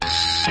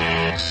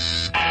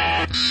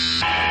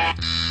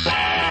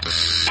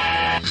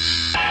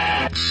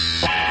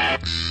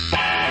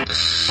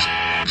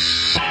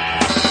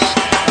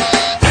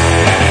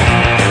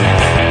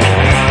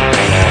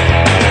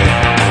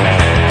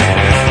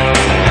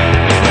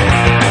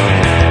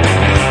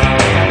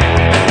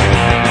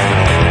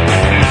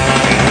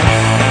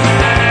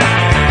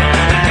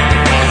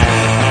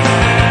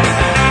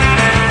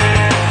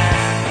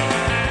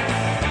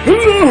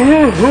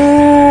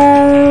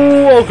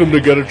Welcome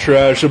to Gutter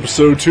Trash,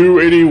 episode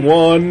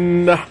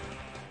 281,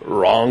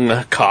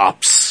 Wrong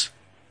Cops.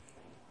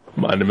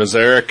 My name is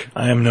Eric.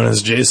 I am known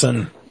as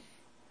Jason.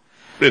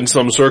 In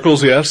some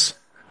circles, yes.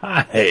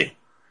 Hi.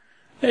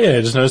 Hey,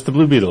 I just noticed the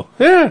Blue Beetle.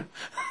 Yeah.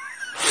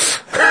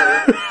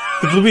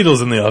 The Blue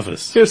Beetle's in the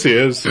office. Yes, he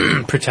is.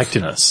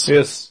 Protecting us.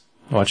 Yes.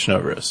 Watching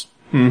over us.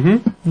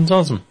 Mm-hmm. It's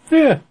awesome.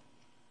 Yeah.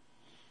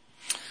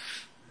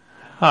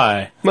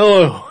 Hi.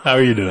 Hello. How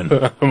are you doing?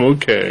 I'm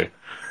okay.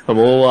 I'm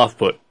a little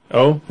off-put.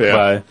 Oh?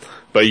 Yeah.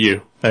 By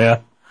you. Yeah.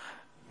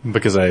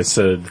 Because I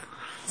said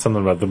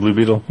something about the Blue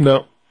Beetle?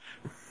 No.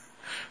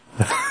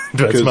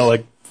 Do I smell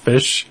like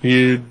fish?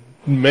 You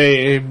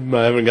may. I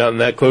haven't gotten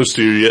that close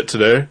to you yet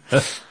today.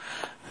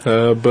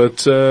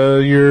 But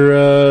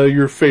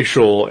your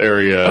facial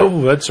area.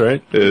 Oh, that's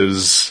right.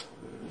 Is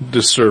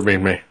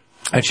disturbing me.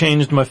 I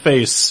changed my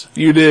face.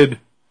 You did.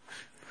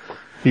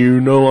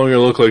 You no longer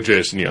look like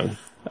Jason Young.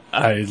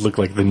 I look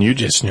like the new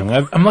Jason Young.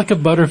 I'm like a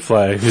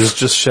butterfly who's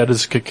just shed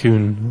his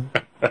cocoon.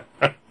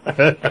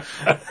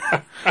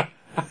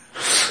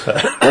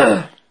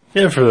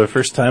 Yeah, for the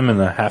first time in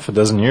a half a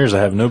dozen years, I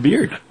have no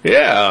beard.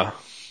 Yeah.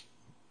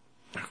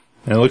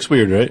 And it looks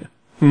weird, right?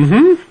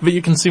 Mm-hmm. But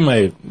you can see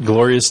my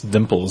glorious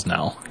dimples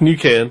now. You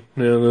can.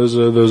 Yeah,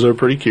 those are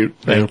pretty cute.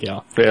 Thank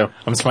you. Yeah.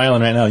 I'm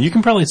smiling right now. You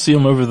can probably see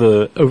them over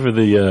the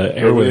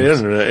airwaves. Over the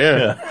internet,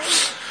 yeah.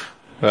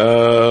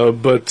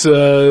 But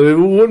it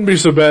wouldn't be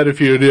so bad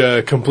if you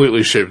had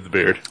completely shaved the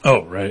beard.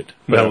 Oh, right.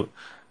 No.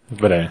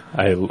 But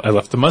I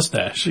left the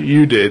mustache.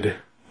 You did.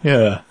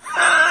 Yeah.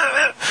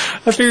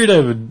 I figured I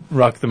would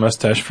rock the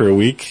mustache for a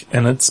week,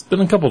 and it's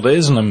been a couple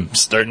days, and I'm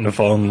starting to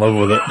fall in love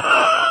with it.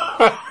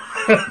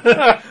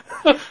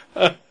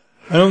 I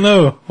don't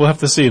know. We'll have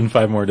to see in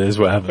 5 more days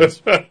what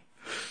happens.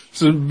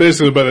 So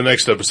basically by the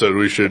next episode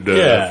we should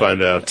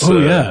find out. Oh,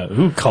 yeah.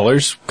 Ooh,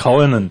 callers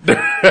calling, and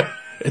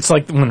it's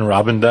like when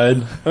Robin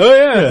died. Oh,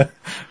 yeah.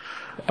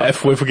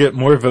 If we get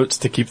more votes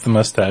to keep the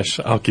mustache,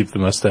 I'll keep the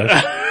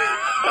mustache.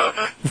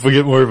 If we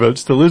get more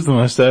votes to lose the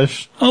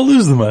mustache, I'll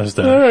lose the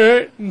mustache. All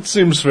right, it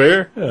seems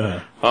fair.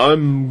 Yeah.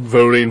 I'm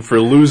voting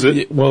for lose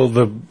it. Well,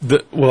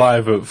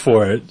 I vote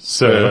for it,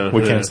 so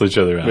we cancel each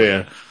other out.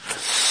 Yeah.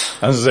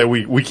 I was gonna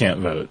say we can't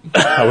vote.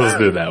 I will just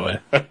do it that way.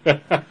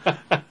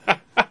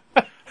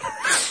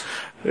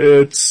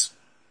 It's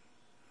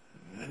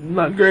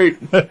not great.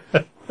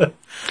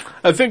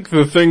 I think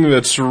the thing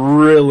that's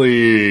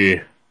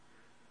really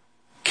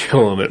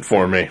killing it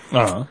for me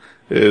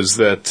is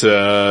that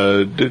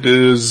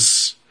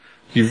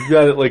you've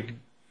got it like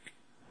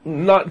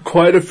not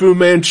quite a Fu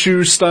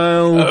Manchu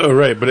style. Oh,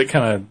 right, but it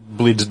kind of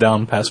bleeds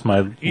down past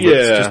my lips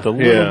just a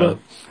little bit.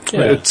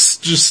 Yeah. It's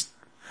just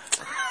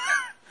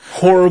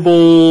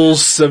horrible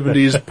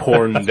 70s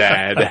porn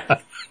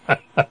dad.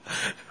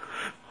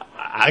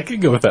 I could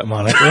go with that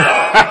moniker.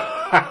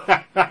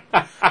 I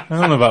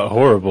don't know about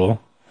horrible.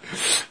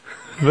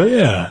 But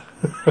yeah.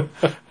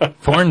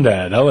 Porn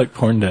dad. I like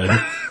porn dad.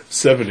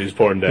 70s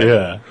porn dad.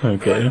 Yeah,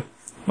 okay.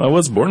 I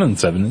was born in the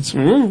 70s.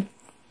 Mm.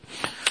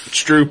 It's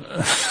true.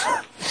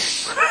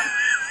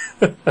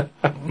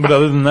 But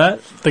other than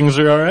that, things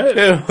are alright.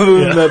 Yeah, other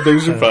than that,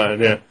 things are fine,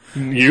 yeah.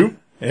 You?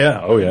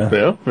 Yeah, oh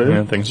yeah.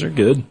 Yeah, things are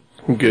good.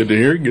 Good to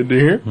hear,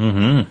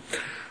 Mm-hmm.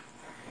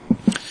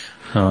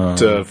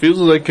 It feels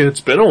like it's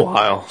been a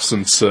while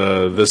since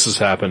this has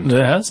happened.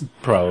 It has,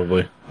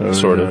 probably.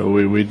 Sort of.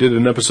 We did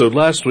an episode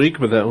last week,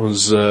 but that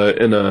was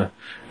in a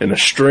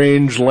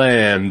strange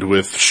land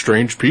with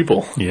strange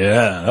people.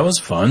 Yeah, that was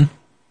fun.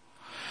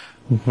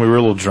 We were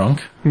a little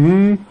drunk.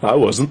 I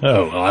wasn't.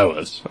 Oh, well, I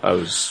was. I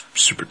was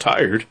super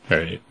tired.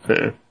 Right.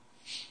 Yeah.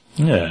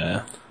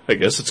 Yeah. I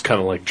guess it's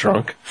kind of like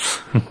drunk.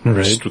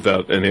 Right. Just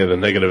without any of the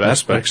negative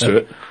aspects to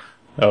it.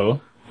 Oh,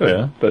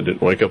 yeah. I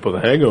didn't wake up with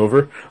a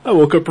hangover. I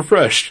woke up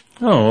refreshed.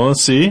 Oh, well,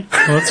 see?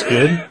 Well, that's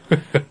good.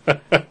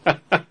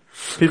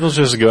 People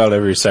just go out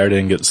every Saturday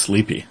and get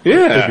sleepy.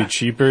 Yeah. It'd be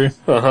cheaper.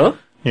 Uh-huh.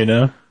 You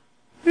know?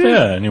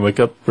 Yeah, and you wake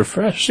up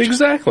refreshed.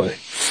 Exactly.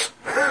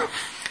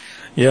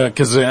 Yeah,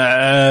 because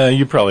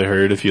you probably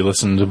heard if you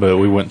listened, but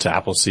we went to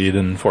Appleseed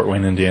in Fort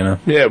Wayne, Indiana.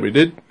 Yeah, we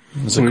did.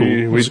 It was a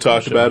cool. We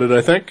talked about it,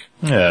 I think.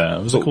 Yeah,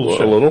 it was a cool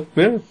show. A little.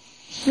 Yeah.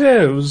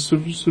 Yeah, it was,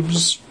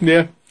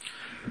 yeah.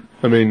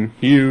 I mean,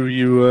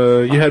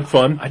 you had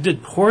fun. I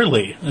did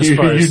poorly You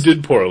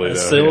did poorly, though.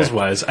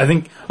 Sales-wise.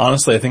 Yeah.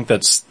 Honestly, I think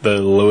that's the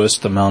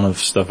lowest amount of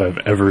stuff I've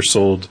ever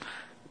sold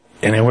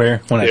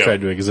anywhere when I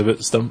tried to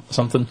exhibit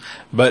something.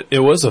 But it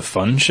was a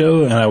fun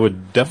show, and I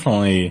would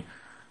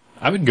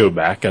go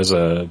back as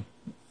an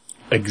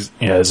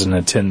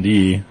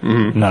attendee,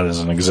 not as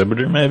an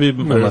exhibitor maybe,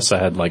 unless I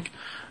had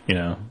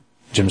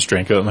Jim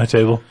Stranko at my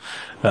table.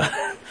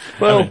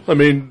 Well, I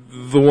mean,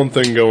 the one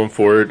thing going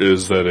for it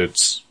is that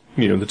it's,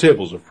 the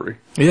tables are free.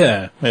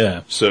 Yeah,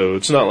 yeah. So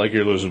it's not like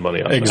you're losing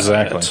money on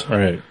Exactly, that.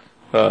 right.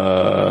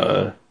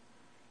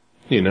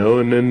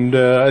 And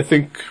I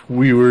think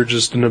we were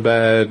just in a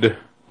bad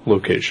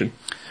location.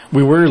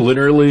 We were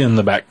literally in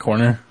the back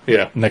corner.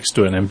 Yeah. Next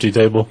to an empty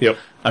table. Yep.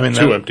 I mean,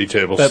 two empty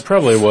tables. That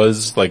probably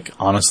was,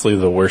 honestly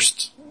the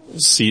worst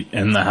seat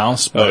in the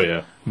house. But,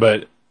 yeah.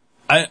 But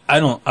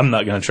I'm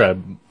not gonna try,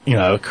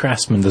 a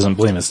craftsman doesn't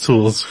blame his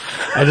tools.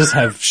 I just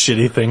have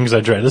shitty things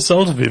I try to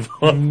sell to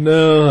people.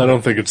 No, I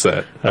don't think it's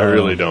that. I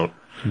really don't.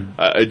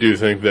 I do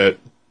think that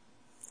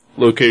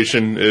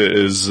location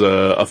is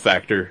a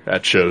factor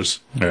at shows.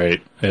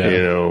 Right.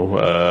 Yeah.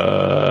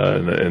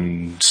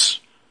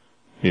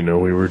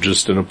 We were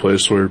just in a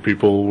place where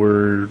people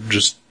were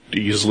just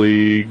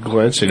easily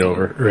glancing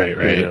over.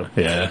 Right.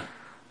 Yeah.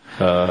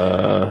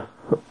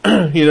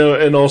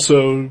 And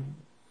also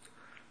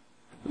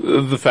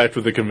the fact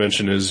with the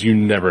convention is you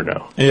never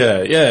know. Yeah,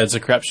 it's a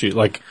crapshoot.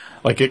 Like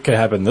it could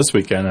happen this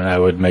weekend and I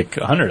would make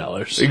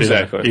 $100.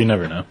 Exactly. You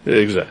never know.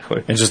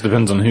 Exactly. It just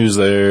depends on who's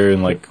there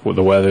and with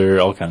the weather,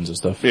 all kinds of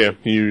stuff. Yeah,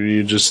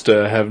 you just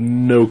have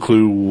no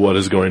clue what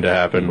is going to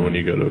happen when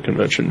you go to a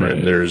convention. Right.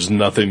 And there's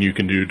nothing you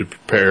can do to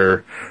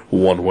prepare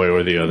one way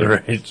or the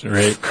other.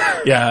 Right.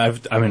 Yeah,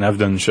 I've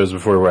done shows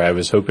before where I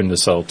was hoping to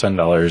sell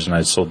 $10 and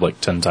I sold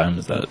 10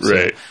 times that. So,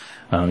 right.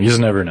 You just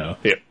never know.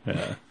 Yeah.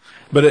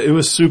 But it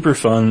was super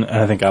fun,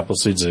 and I think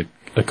Appleseed's a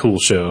cool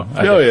show.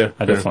 I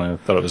definitely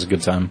thought it was a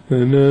good time.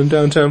 And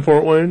downtown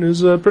Fort Wayne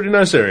is a pretty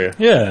nice area.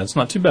 Yeah, it's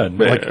not too bad.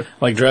 Yeah.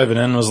 Like driving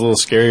in was a little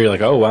scary.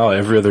 Oh wow,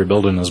 every other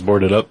building is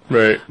boarded up.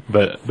 Right.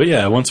 But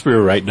yeah, once we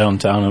were right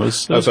downtown, it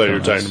was. I thought you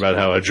were talking about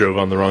how I drove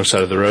on the wrong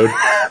side of the road.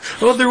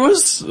 Well,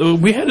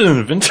 we had an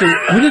adventure.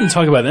 We didn't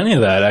talk about any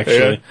of that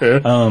actually.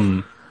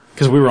 Yeah.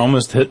 Because we were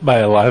almost hit by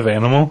a live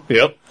animal.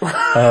 Yep.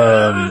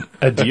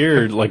 A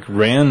deer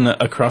ran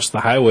across the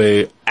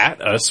highway at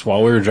us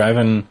while we were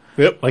driving.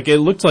 Yep. It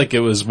looked like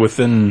it was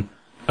within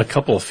a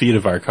couple of feet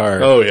of our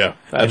car. Oh yeah,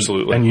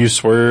 absolutely. And you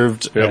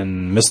swerved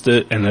and missed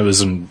it, and it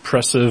was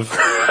impressive.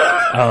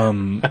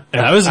 And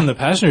I was in the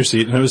passenger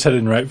seat, and it was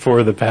heading right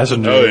for the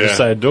passenger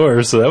side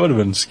door, so that would have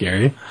been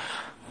scary.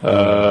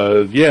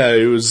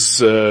 It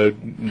was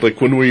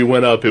when we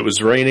went up, it was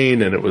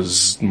raining, and it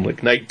was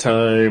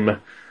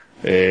nighttime.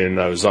 And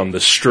I was on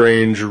this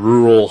strange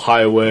rural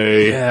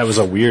highway. Yeah, it was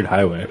a weird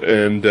highway.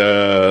 And,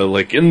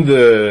 in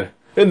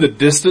the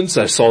distance,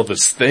 I saw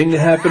this thing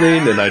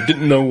happening and I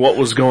didn't know what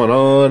was going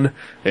on.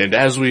 And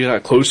as we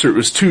got closer, it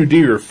was two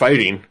deer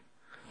fighting,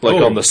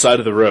 on the side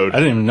of the road. I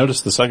didn't even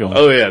notice the second one.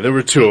 Oh yeah, there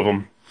were two of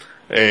them.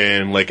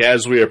 And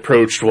as we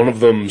approached, one of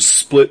them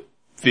split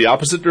the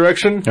opposite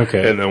direction.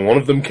 Okay. And then one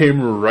of them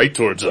came right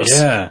towards us.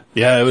 Yeah.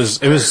 Yeah, it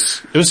was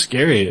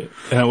scary.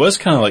 And it was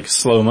kind of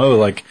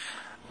slow-mo,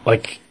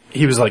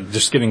 he was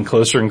just getting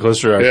closer and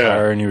closer to our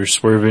car, and you were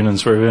swerving and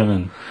swerving,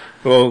 and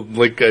well,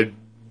 it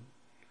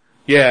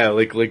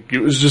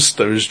was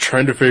just I was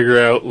trying to figure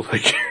out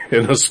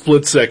in a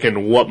split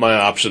second what my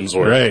options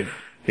were, right?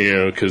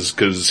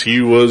 Because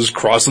he was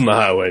crossing the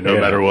highway no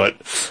matter what,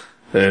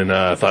 and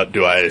I thought,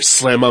 do I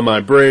slam on my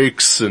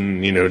brakes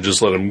and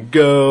just let him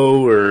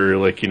go, or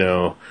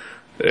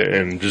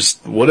and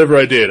just whatever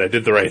I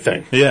did the right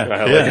thing. Yeah,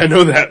 I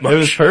know that much. It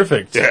was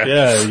perfect.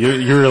 Yeah,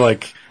 you were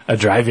a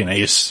driving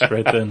ace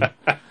right then.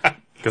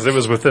 Because it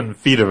was within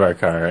feet of our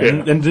car.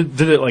 And, and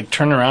did it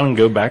turn around and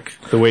go back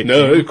the way?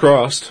 No, it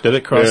crossed. Did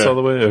it cross all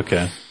the way?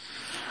 Okay.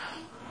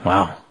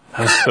 Wow.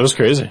 That was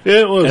crazy. Yeah,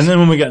 it was. And then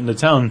when we got into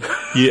town,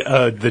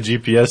 the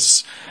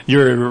GPS, you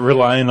were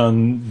relying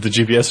on the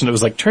GPS and it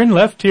was turn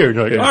left here. And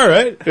you're all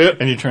right. Yep.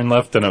 And you turn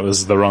left and it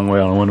was the wrong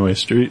way on a one-way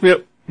street.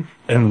 Yep.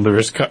 And there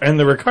were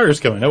cars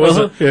coming. It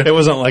wasn't, it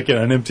wasn't in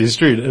an empty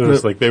street. It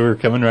was they were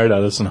coming right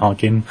at us and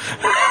honking.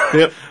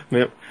 Yep.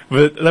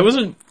 But that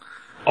wasn't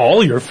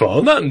all your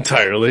fault. Not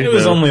entirely. It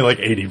was only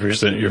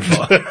 80% your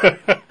fault.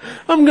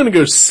 I'm gonna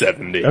go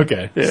 70.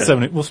 Okay. Yeah.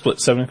 70. We'll split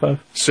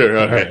 75. Sure.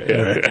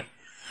 Okay.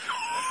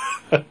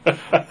 All right.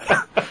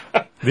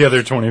 The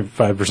other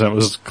 25%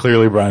 was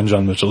clearly Brian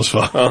John Mitchell's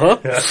fault.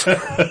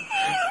 That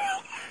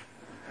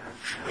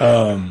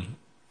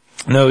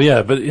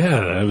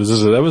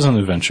was an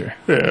adventure.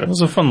 Yeah. It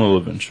was a fun little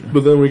adventure.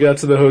 But then we got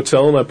to the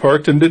hotel and I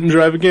parked and didn't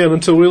drive again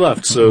until we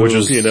left. So, which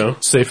was,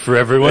 safe for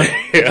everyone.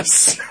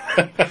 Yes.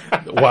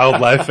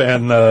 Wildlife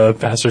and,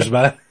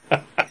 passersby.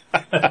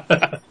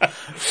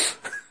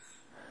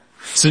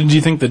 So do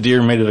you think the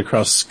deer made it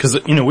across?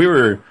 Cause, we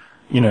were,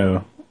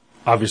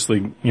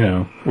 obviously,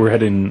 we're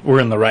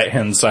in the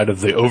right-hand side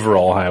of the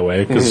overall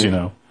highway cause,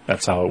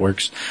 that's how it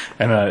works.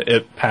 And,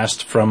 it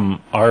passed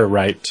from our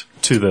right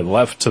to the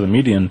left to the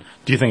median.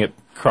 Do you think it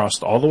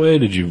crossed all the way?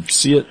 Did you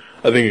see it?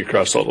 I think it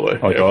crossed all the way.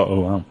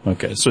 Oh wow.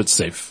 Okay. So it's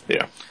safe.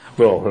 Yeah.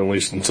 Well, at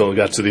least until it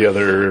got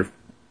to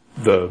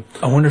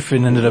I wonder if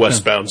it ended up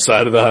westbound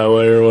side of the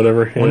highway or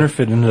whatever. I wonder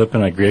if it ended up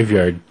in a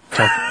graveyard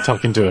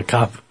talking to a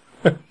cop.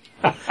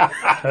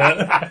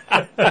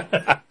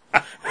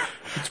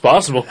 It's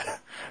possible.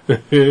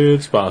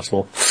 It's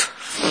possible.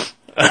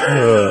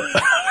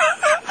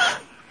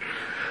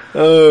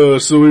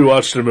 So we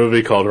watched a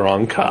movie called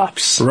Wrong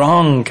Cops.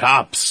 Wrong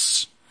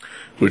Cops.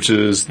 Which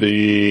is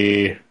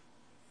okay,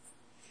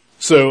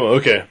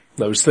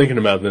 I was thinking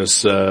about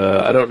this.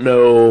 I don't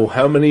know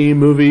how many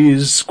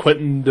movies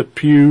Quentin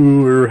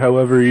Dupieux, or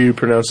however you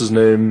pronounce his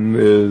name,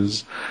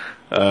 is.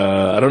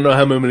 I don't know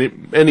how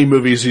many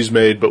movies he's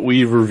made, but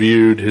we've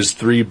reviewed his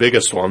 3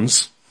 biggest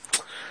ones.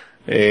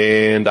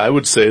 And I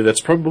would say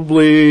he's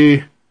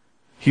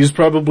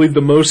probably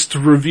the most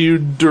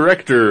reviewed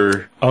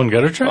director on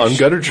Gutter Trash. On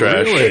Gutter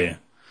Trash,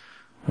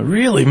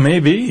 really,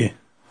 maybe.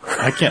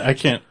 I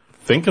can't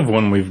think of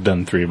one we've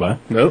done 3 by.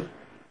 Nope.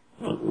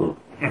 Oh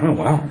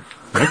wow.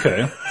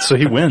 Okay, so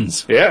he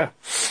wins. Yeah.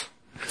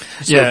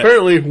 So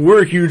apparently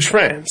we're huge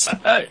fans.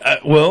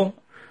 Well,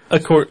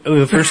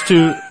 the first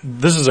 2.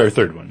 This is our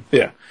 3rd one.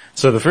 Yeah.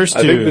 So the first 2...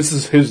 I think this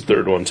is his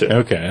 3rd one, too.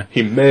 Okay.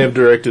 He may have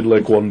directed,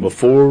 one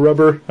before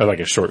Rubber. Or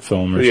a short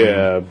film or something.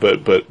 Yeah,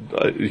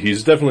 but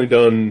he's definitely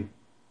done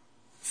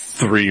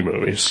 3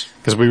 movies.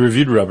 Because we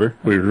reviewed Rubber.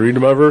 We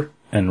reviewed Rubber.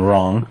 And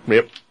Wrong.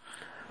 Yep.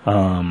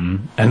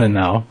 And then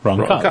now,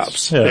 Wrong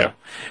Cops. Yeah.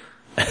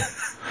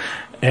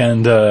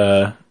 And,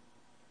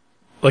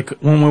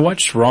 when we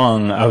watched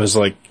Wrong, I was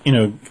like,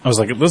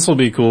 this will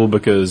be cool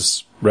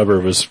because Rubber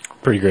was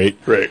pretty great.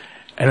 Right.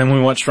 And then when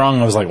we watched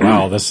Wrong, I was like,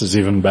 wow, this is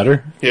even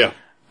better. Yeah.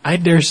 I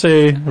dare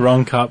say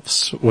Wrong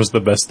Cops was the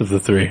best of the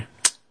 3. I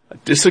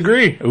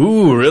disagree.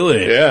 Ooh,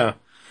 really? Yeah.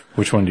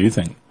 Which one do you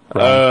think?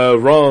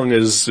 Wrong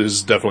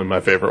is definitely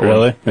my favorite one.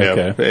 Really? Yeah.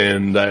 Okay.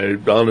 And I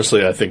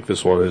think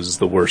this one is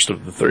the worst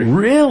of the 3.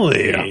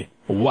 Really? Yeah.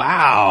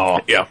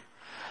 Wow. Yeah.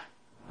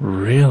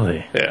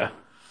 Really? Yeah.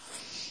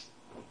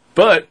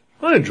 But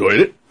I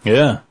enjoyed it.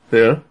 Yeah.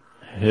 Yeah.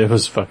 It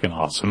was fucking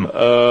awesome.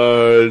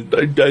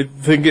 I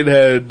think it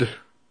had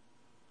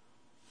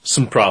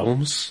some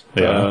problems.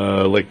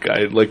 Yeah.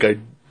 I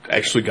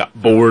actually got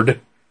bored.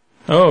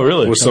 Oh,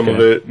 really? With some of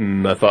it,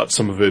 and I thought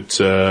some of it,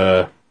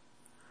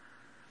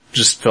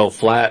 just fell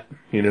flat.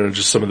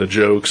 Just some of the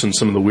jokes and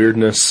some of the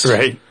weirdness.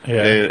 Right.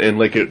 Yeah.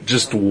 And it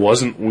just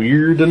wasn't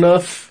weird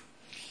enough.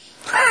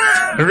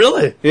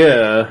 Really?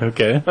 Yeah.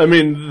 Okay. I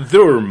mean,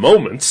 there were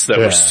moments that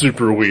were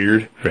super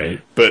weird.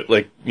 Right. But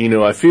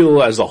I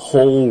feel as a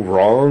whole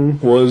Wrong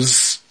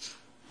was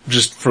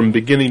just from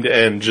beginning to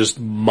end just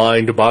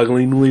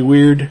mind-bogglingly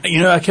weird.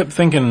 I kept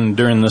thinking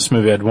during this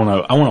movie I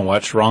want to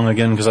watch Wrong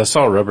again because I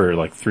saw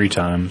Rubber 3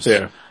 times.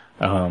 Yeah.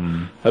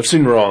 I've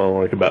seen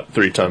Wrong about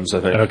 3 times, I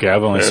think. Okay,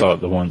 I've only saw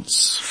it the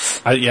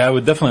once. I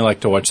would definitely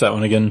like to watch that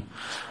one again.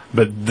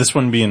 But this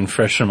one being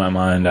fresh in my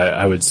mind,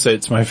 I would say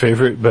it's my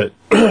favorite, but,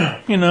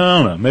 I don't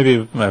know, maybe,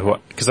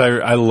 because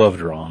I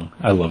loved Wrong.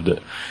 I loved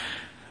it.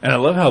 And I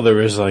love how there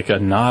was a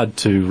nod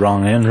to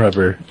Wrong and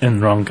Rubber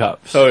in Wrong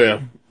Cops. Oh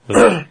yeah.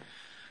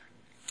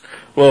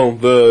 Well,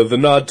 the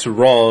nod to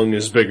Wrong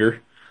is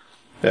bigger,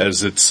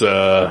 as it's,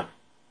 a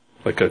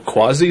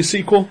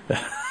quasi-sequel.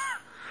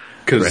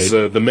 Cause,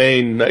 the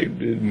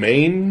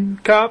main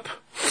cop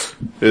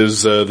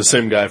is, the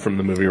same guy from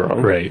the movie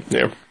Wrong. Right.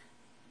 Yeah.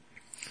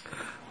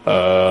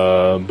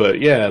 But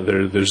yeah,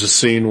 there's a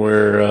scene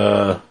where,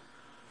 a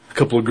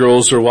couple of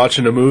girls are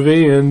watching a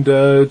movie and,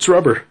 it's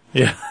Rubber.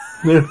 Yeah.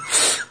 Yeah.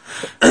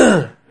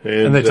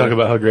 And they talk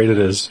about how great it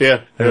is.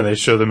 Yeah. And then they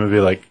show the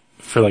movie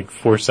for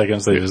 4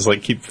 seconds, they just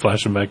keep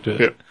flashing back to it.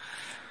 Yeah.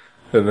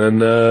 And then,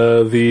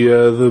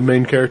 the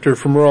main character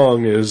from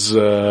Wrong is,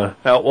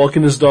 out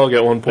walking his dog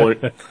at one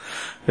point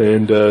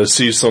and,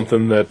 sees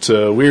something that,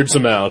 weirds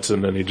him out,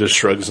 and then he just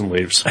shrugs and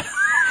leaves.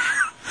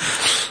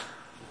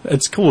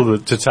 It's cool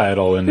to tie it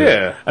all in.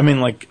 Yeah. I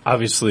mean,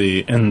 obviously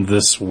in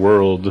this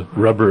world,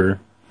 Rubber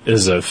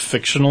is a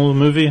fictional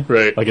movie.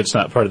 Right. It's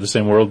not part of the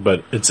same world,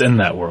 but it's in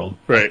that world.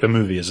 Right. The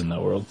movie is in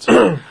that world.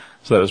 So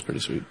that was pretty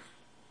sweet.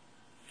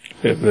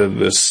 Yeah,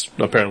 this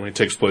apparently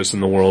takes place in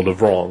the world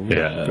of Wrong.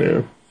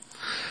 Yeah.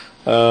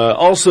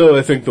 Also,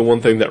 I think the one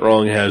thing that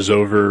Wrong has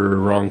over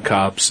Wrong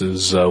Cops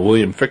is,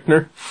 William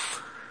Fichtner,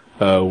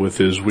 with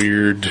his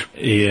weird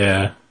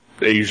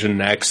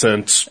Asian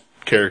accent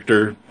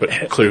character, but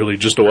clearly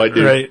just a white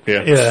dude. Right.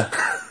 Yeah.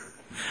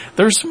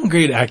 There's some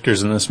great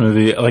actors in this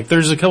movie.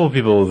 There's a couple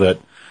people that,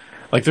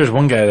 there's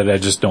one guy that I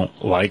just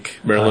don't like.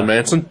 Marilyn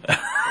Manson?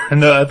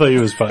 No, I thought he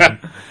was fine.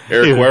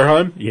 Eric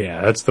Wareheim?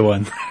 Yeah, that's the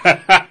one.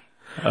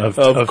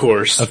 Of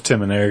course. Of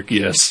Tim and Eric.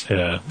 Yes.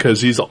 Yeah.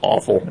 Cause he's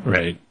awful.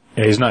 Right.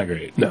 Yeah, he's not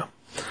great. No.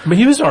 But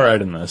he was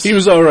alright in this. He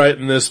was alright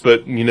in this,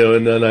 but,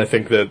 and then I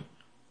think that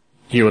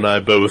you and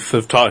I both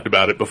have talked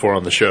about it before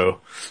on the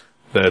show.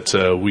 That,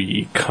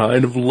 we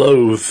kind of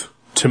loathe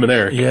Tim and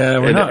Eric. Yeah,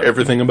 and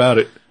everything about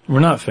it. We're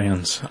not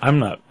fans. I'm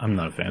not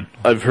a fan.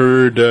 I've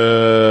heard,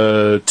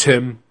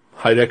 Tim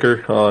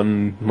Heidecker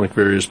on,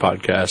 various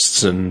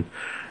podcasts, and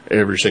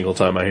every single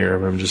time I hear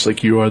him, I'm just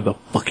like, you are the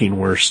fucking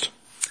worst.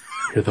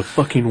 You're the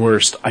fucking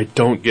worst. I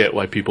don't get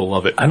why people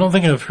love it. I don't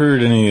think I've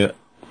heard any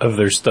of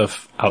their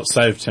stuff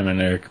outside of Tim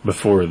and Eric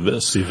before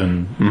this,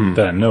 even,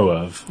 that I know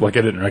of. I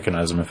didn't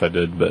recognize them if I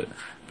did, but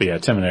yeah,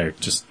 Tim and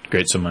Eric just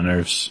grates on my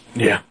nerves.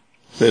 Yeah.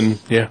 And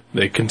yeah,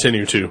 they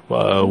continue to,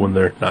 when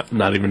they're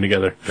not even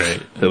together.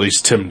 Right. At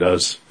least Tim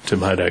does. Tim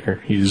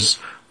Heidecker. He's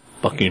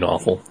fucking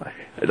awful.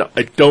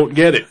 I don't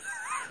get it.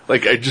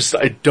 Like, I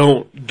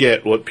don't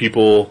get what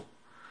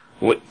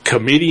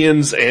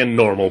comedians and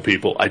normal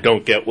people, I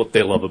don't get what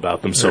they love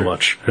about them so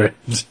much. Right.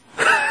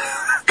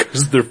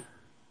 Cause they're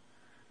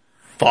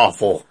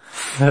awful.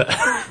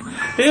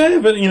 Yeah,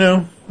 but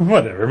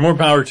whatever. More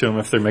power to them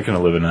if they're making a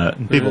living at it.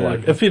 And people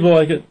like it. If people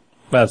like it,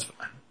 that's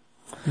fine.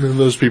 And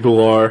those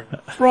people are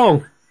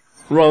wrong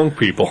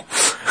people.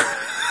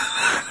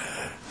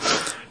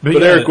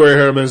 But Eric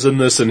Wareham is in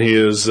this, and he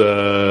is, he's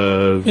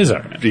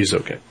alright. He's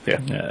okay. Yeah.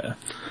 Yeah.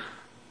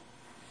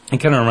 He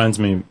kind of reminds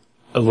me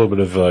a little bit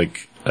of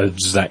like a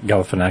Zach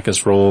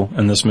Galifianakis role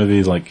in this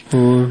movie. Like,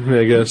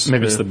 I guess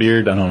maybe it's the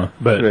beard. I don't know,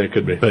 but it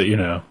could be. But I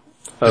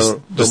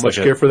don't much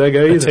care for that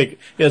guy either. Yeah,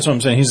 that's what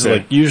I'm saying. He's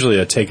like usually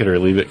a take it or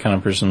leave it kind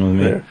of person with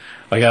me. Yeah.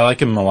 Like, I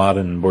like him a lot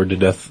in Bored to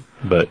Death,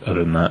 but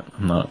other than that,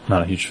 I'm not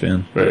a huge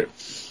fan. Right.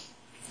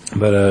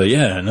 But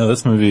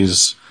this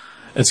movie's,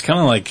 it's kind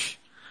of like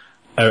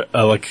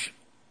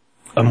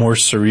a more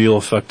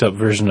surreal, fucked up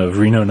version of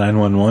Reno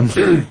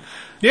 911.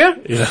 Yeah.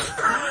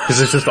 Because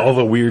it's just all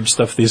the weird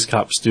stuff these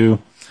cops do.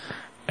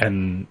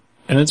 And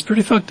it's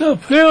pretty fucked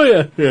up. Hell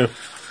yeah. Yeah.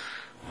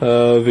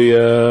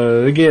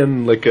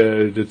 Again, like,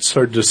 it's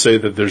hard to say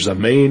that there's a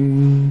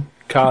main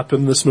cop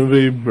in this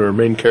movie, or a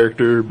main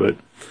character, but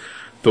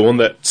the one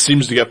that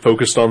seems to get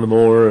focused on the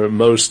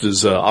most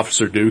is,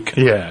 Officer Duke.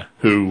 Yeah.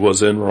 Who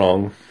was in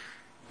Wrong.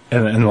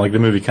 And like the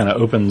movie kind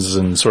of opens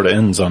and sort of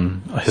ends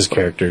on his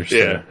character.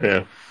 So.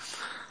 Yeah.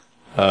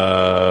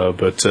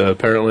 But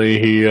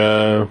apparently he,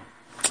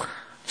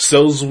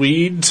 sells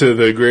weed to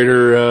the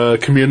greater,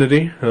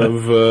 community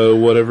of,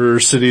 whatever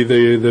city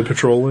they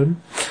patrol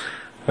in.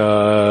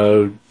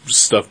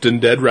 Stuffed in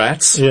dead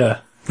rats. Yeah.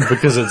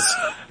 Because it's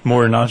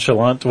more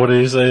nonchalant. What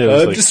did he say? It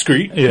was like,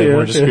 discreet. Yeah,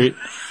 more discreet.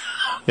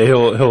 Yeah,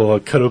 he'll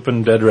cut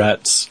open dead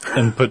rats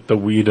and put the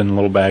weed in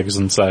little bags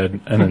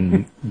inside and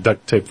then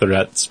duct tape the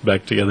rats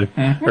back together.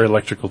 Mm-hmm. Or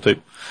electrical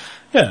tape.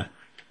 Yeah.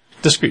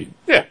 Discreet.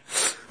 Yeah.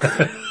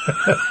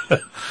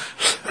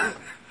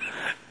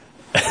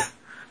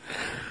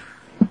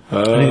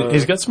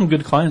 He's got some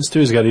good clients too.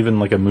 He's got even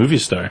like a movie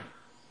star.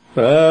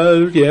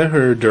 Or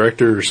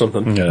director or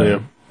something.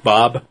 Yeah.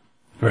 Bob.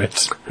 Right.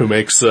 Who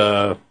makes,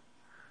 number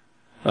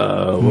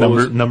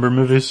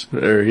movies?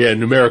 Or,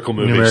 numerical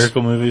movies.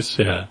 Numerical movies,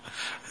 yeah.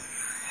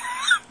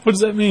 What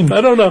does that mean?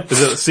 I don't know.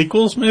 Is it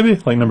sequels, maybe?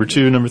 Like number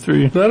 2, number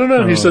 3? I don't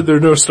know. He said there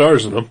are no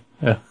stars in them.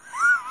 Yeah.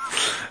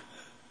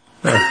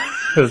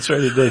 That's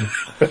right, he did.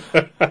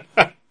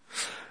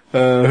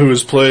 Who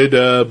was played,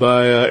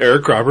 by,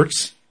 Eric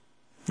Roberts.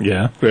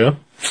 Yeah. Yeah.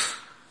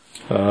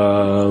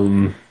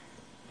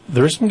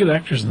 There are some good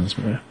actors in this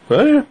movie.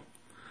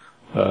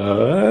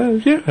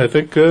 Oh, yeah. I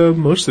think,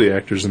 most of the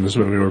actors in this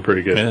movie were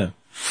pretty good. Yeah.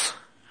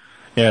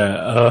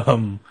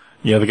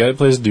 Yeah, the guy that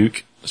plays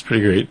Duke is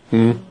pretty great.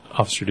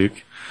 Officer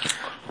Duke.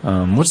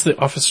 What's the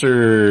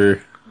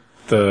officer,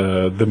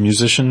 the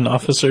musician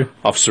officer?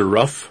 Officer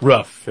Ruff.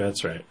 Ruff,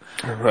 that's right.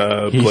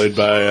 Played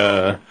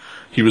by,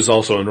 he was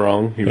also in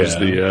Wrong. He was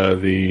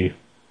the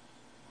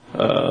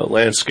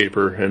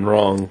landscaper in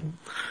Wrong.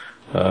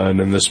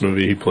 And in this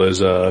movie he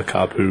plays a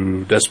cop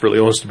who desperately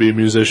wants to be a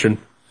musician,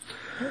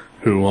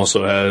 who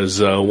also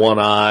has, one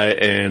eye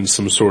and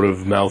some sort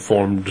of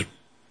malformed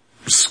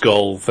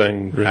skull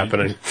thing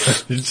happening.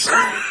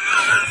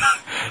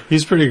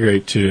 He's pretty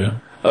great too.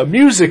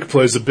 Music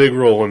plays a big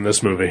role in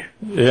this movie.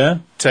 Yeah?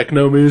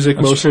 Techno music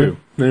That's mostly. True.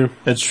 Yeah.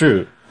 It's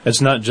true.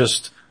 It's not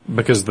just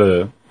because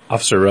the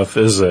Officer Ruff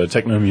is a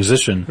techno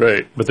musician.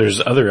 Right. But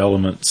there's other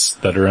elements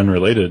that are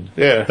unrelated.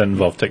 Yeah. That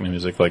involve techno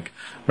music, like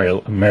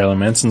Marilyn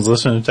Manson's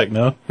listening to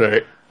techno.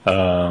 Right.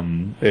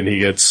 And he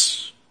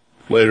gets,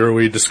 later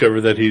we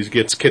discover that he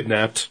gets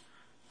kidnapped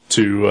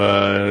to,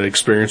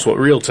 experience what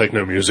real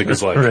techno music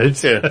is like.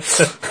 Right. Yeah.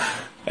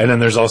 And then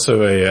there's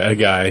also another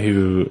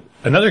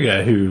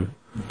guy who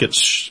gets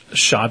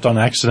shot on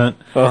accident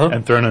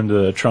and thrown into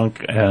the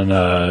trunk, and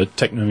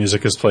techno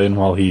music is playing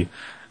while he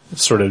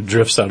sort of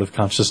drifts out of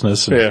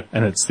consciousness,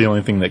 and it's the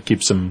only thing that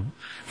keeps him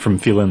from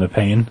feeling the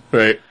pain.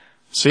 Right.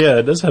 So yeah,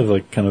 it does have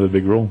like kind of a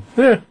big role.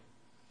 Yeah.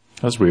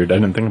 That's weird. I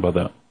didn't think about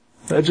that.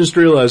 I just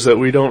realized that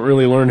we don't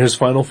really learn his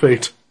final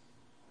fate.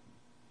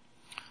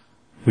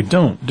 We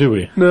don't, do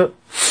we? No.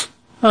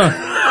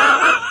 Huh.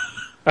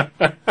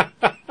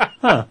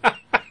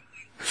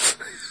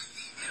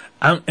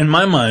 In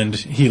my mind,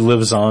 he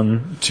lives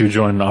on to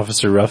join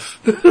Officer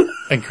Ruff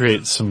and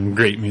create some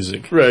great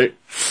music. Right.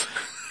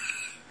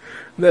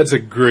 That's a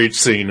great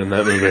scene in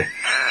that movie.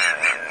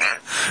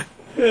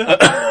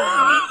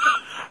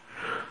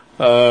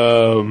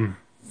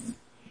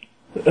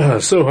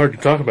 So hard to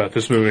talk about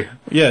this movie.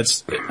 Yeah,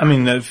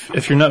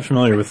 if you're not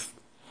familiar with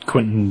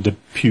Quentin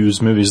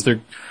Dupuy's movies,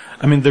 they're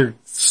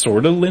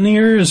sort of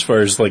linear as far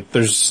as like,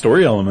 there's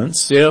story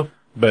elements. Yeah.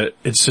 But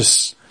it's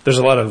just, there's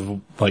a lot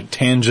of like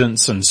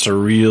tangents and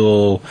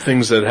surreal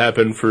things that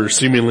happen for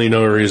seemingly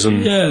no reason.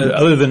 Yeah,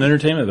 other than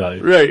entertainment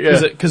value. Right,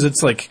 yeah. Cause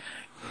it's like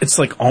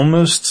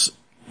almost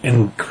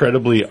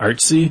incredibly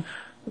artsy,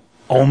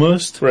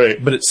 almost.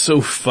 Right. But it's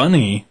so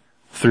funny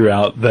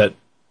throughout that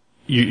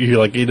you're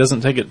like, he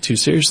doesn't take it too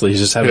seriously. He's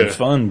just having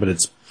fun, but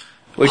it's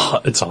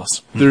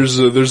awesome.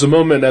 There's a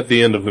moment at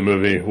the end of the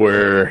movie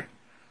where,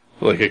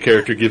 like, a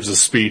character gives a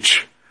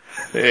speech,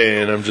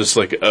 and I'm just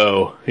like,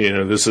 oh,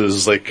 this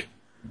is like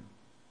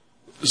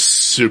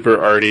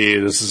super arty.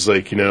 This is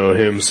like,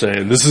 him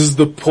saying, this is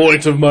the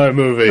point of my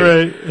movie.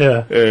 Right,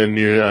 yeah.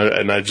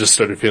 And I just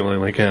started feeling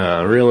like,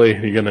 really?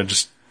 You're gonna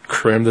just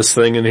cram this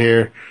thing in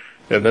here?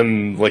 And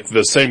then, like,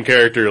 the same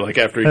character, like,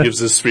 after he gives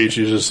this speech,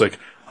 he's just like,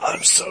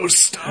 I'm so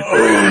stoned.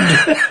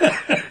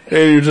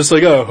 And you're just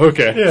like, oh,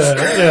 okay.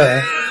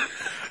 Yeah.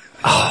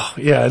 Oh,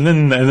 yeah, and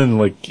then,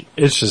 like,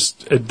 it's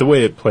just, the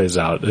way it plays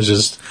out is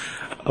just,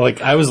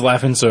 like, I was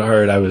laughing so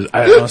hard, I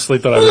honestly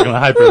thought I was gonna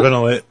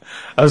hyperventilate.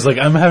 I was like,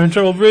 I'm having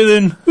trouble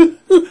breathing.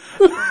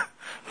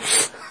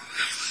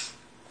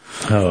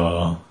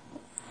 Oh.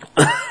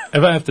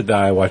 If I have to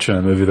die watching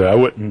a movie, though, I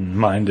wouldn't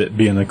mind it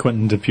being a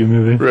Quentin Dupieux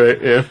movie.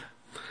 Right, yeah.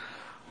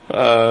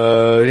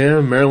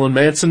 Marilyn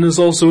Manson is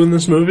also in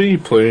this movie,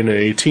 playing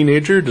a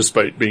teenager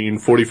despite being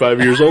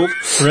 45 years old.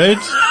 Right?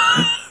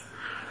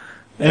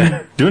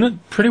 And doing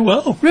it pretty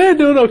well. Yeah,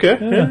 doing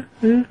okay.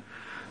 Yeah.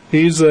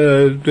 He's,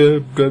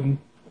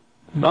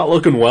 not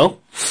looking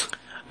well.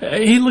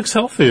 He looks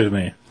healthy to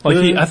me. Like,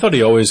 I thought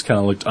he always kind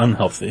of looked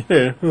unhealthy.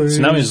 Yeah. Well,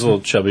 so now he's a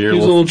little chubbier.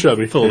 He's a little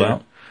chubby. Filled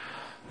out.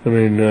 I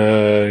mean,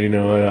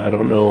 I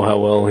don't know how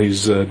well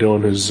he's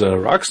doing his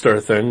rock star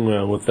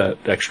thing with that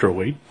extra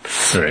weight.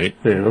 Right.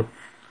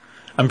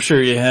 I'm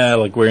sure,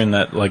 like wearing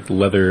that like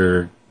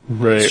leather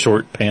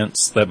short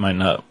pants, that might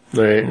not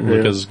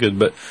look as good.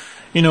 But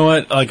you know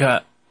what? Like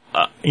I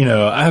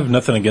have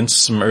nothing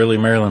against some early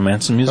Marilyn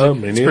Manson music. Oh,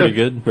 it's pretty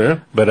good. Yeah.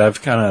 But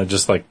I've kind of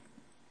just like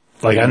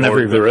I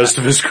never even the rest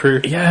of his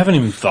career. Yeah, I haven't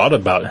even thought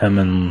about him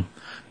in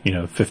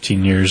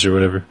 15 years or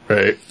whatever.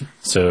 Right.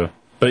 So.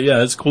 But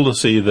yeah, it's cool to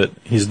see that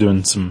he's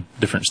doing some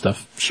different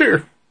stuff.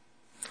 Sure.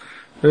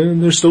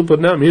 And they're still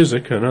putting out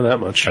music, I know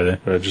that much. Are they?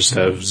 I just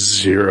have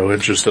zero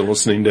interest in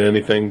listening to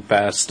anything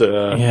past,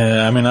 or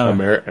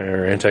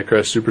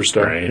Antichrist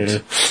Superstar.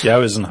 Right. Yeah, I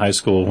was in high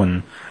school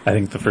when I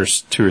think the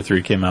first 2 or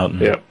 3 came out,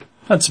 and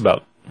that's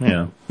about,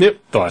 the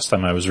last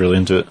time I was really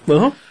into it.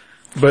 Uh-huh.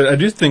 But I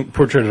do think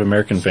Portrait of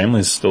American Family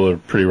is still a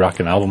pretty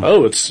rockin' album.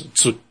 Oh, it's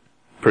a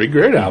pretty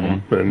great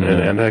album. And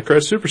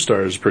Antichrist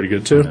Superstar is pretty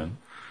good too. Yeah.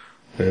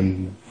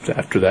 And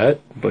after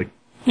that, like,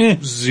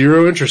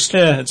 zero interest.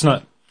 Yeah, it's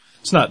not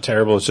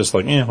terrible. It's just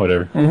like,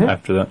 whatever.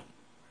 After that.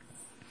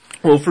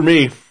 Well, for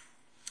me,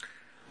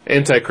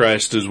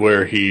 Antichrist is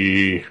where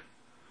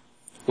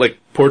like,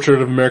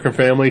 Portrait of American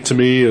Family to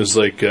me is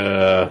like,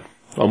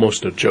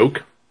 almost a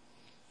joke.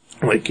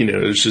 Like,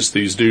 it's just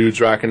these dudes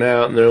rocking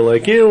out and they're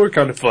like, we're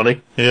kind of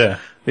funny. Yeah.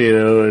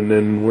 And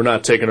then we're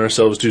not taking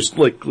ourselves too,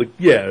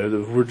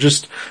 we're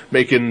just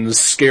making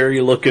scary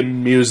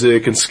looking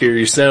music and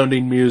scary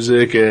sounding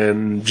music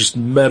and just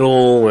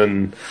metal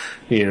and,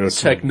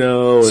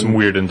 techno. Some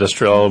weird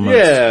industrial elements.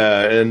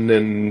 Yeah, and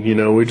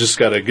then, we just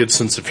got a good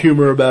sense of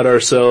humor about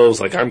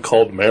ourselves. Like, I'm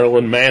called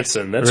Marilyn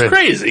Manson. That's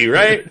crazy,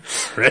 right?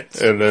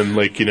 Right. And then,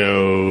 like,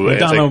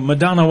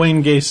 Madonna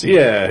Wayne Gacy.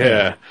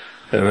 Yeah.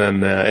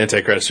 And then,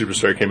 Antichrist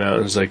Superstar came out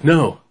and was like,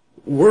 no.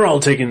 We're all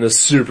taking this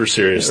super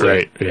seriously.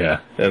 Right, yeah.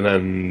 And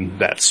then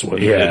that's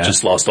when it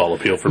just lost all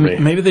appeal for me.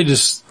 Maybe they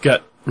just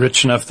got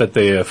rich enough that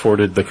they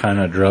afforded the kind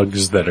of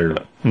drugs that are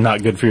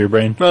not good for your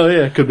brain. Oh,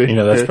 yeah, it could be.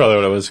 That's probably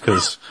what it was,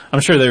 because I'm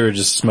sure they were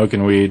just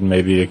smoking weed and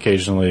maybe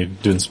occasionally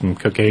doing some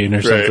cocaine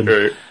or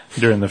something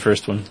during the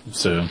first one.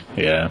 So,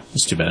 yeah,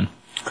 it's too bad.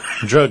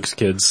 Drugs,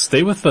 kids.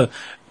 Stay with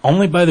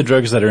only buy the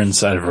drugs that are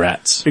inside of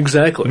rats.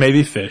 Exactly.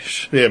 Maybe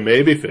fish. Yeah,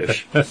 maybe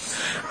fish.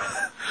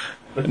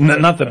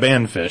 Not the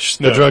band fish.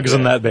 The drugs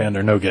in that band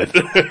are no good.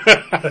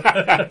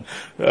 I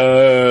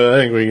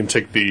think we can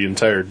take the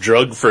entire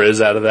drug phrase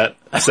out of that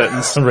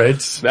sentence. Right.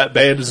 That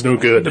band is no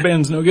good. The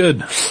band's no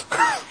good.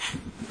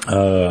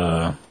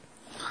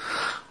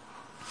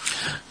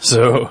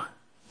 So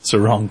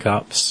wrong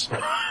cops.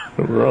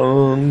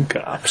 Wrong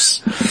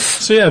cops.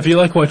 So yeah, if you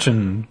like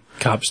watching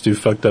cops do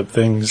fucked up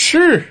things.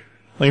 Sure.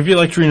 Like if you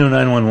liked Reno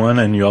 911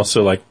 and you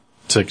also like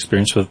to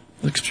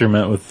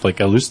experiment with like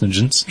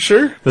hallucinogens.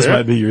 Sure. This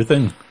might be your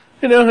thing.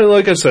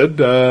 Like I said,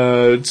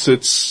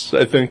 it's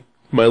I think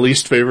my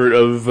least favorite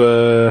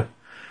of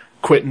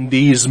Quentin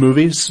D's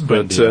movies,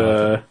 but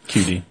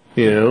QD.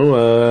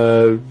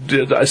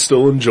 I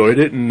still enjoyed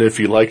it, and if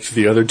you liked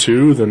the other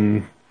two,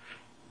 then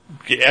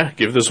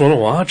give this one a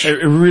watch.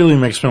 It really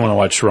makes me want to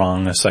watch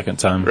Wrong a second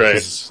time.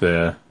 Right.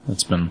 Yeah,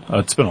 it's been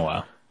a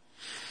while.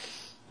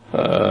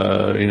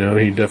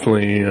 He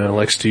definitely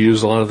likes to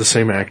use a lot of the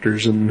same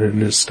actors in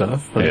his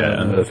stuff.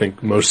 I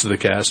think most of the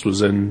cast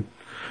was in,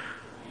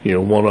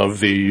 one of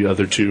the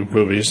other two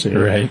movies.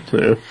 Right.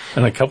 Yeah.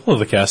 And a couple of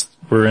the cast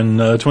were in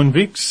Twin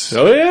Peaks.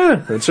 Oh yeah,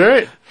 that's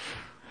right.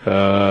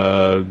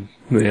 Sarah,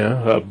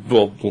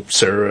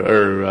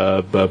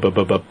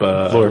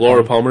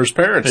 Laura Palmer's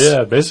parents.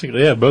 Yeah,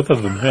 basically, both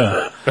of them,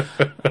 yeah.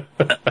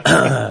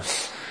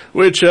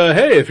 Which,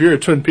 hey, if you're a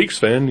Twin Peaks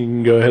fan, you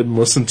can go ahead and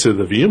listen to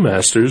the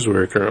Viewmasters.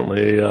 We're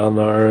currently on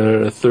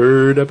our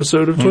 3rd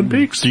episode of Twin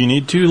Peaks. Do you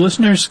need 2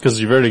 listeners? Because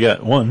you've already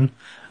got 1.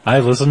 I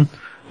listen.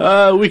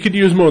 We could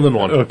use more than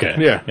 1. Okay.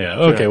 Yeah.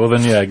 Okay. Well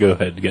then, yeah, go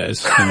ahead,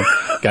 guys.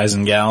 Guys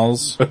and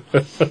gals.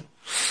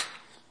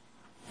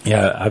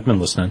 Yeah, I've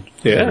been listening.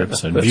 Yeah. That's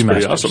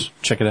pretty awesome.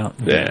 Check it out.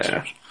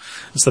 Yeah.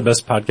 It's the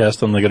best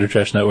podcast on the Gutter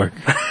Trash Network.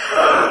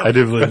 I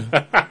do believe.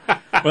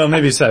 Well,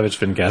 maybe Savage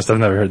Fincast. I've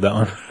never heard that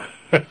one.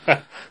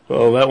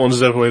 Well, that one's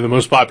definitely the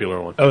most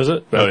popular one. Oh, is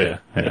it? Oh, okay.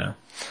 Yeah.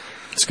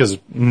 It's because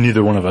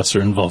neither one of us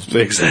are involved.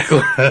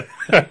 Exactly.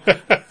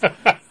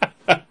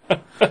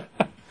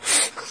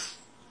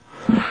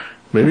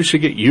 Maybe you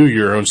should get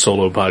your own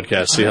solo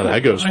podcast, see how that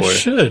goes for you. I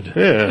should.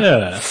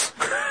 Yeah.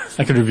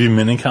 I could review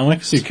mini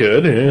comics. You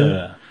could,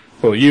 yeah.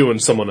 Well, you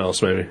and someone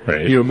else, maybe.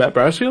 Right. You and Matt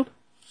Brassfield?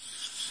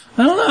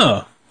 I don't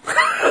know.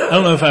 I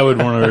don't know if I would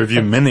want to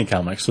review mini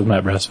comics with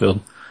Matt Brassfield.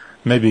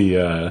 Maybe,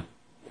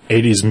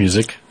 80s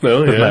music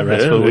with Matt Brassfield.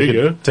 There we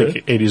you could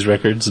take 80s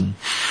records and,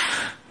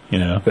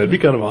 That'd be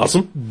kind of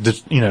awesome.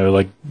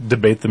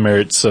 Debate the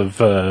merits of,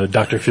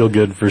 Dr.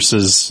 Feelgood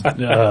versus,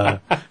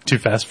 Too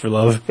Fast for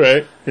Love.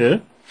 Right,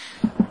 yeah.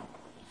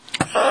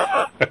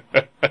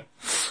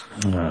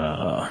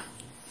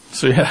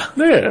 So yeah.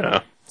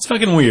 Yeah. It's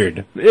fucking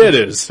weird. It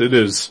is.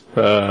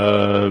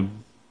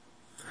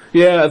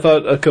 Yeah, I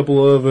thought a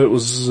couple of it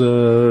was,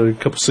 a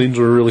couple scenes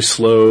were really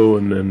slow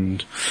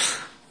and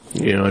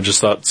I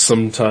just thought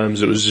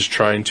sometimes it was just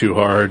trying too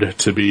hard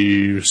to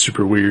be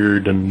super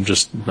weird and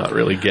just not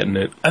really getting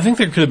it. I think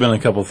there could have been a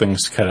couple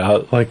things cut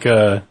out, like,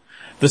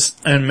 this,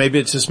 and maybe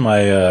it's just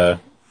my,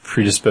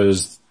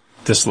 predisposed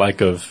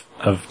dislike of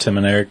Tim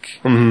and Eric.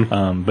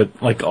 Mm-hmm.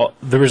 But like,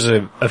 there was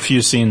a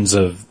few scenes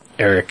of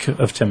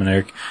Tim and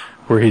Eric,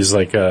 where he's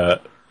like,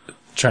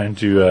 trying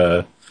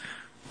to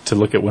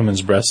look at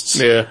women's breasts.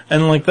 Yeah.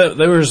 And like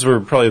those were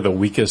probably the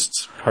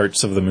weakest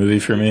parts of the movie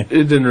for me. It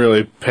didn't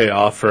really pay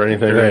off or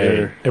anything.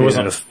 Right.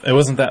 It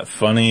wasn't that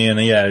funny, and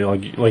yeah,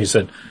 like you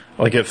said,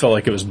 like it felt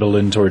like it was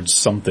building towards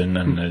something,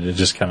 and it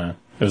just kinda,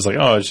 it was like,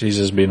 oh, she's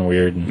just being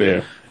weird.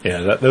 And,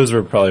 yeah, those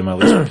were probably my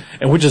least,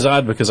 and which is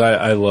odd because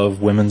I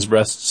love women's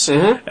breasts,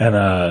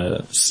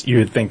 and you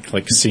would think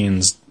like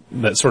scenes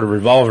that sort of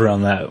revolve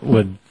around that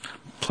would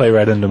play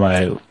right into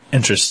my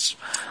interests,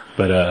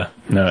 but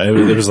no,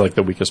 it was like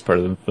the weakest part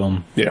of the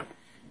film. Yeah.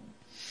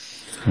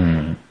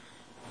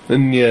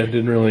 And yeah, it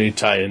didn't really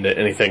tie into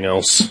anything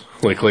else.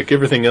 Like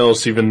everything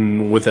else,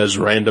 even with as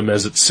random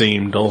as it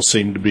seemed, all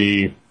seemed to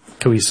be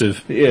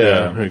cohesive.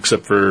 Yeah,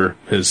 except for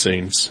his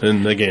scenes.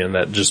 And again,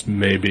 that just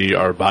may be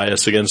our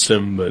bias against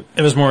him, but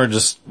it was more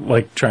just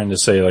like trying to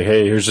say like,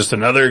 hey, here's just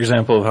another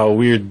example of how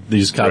weird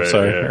these cops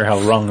are, or how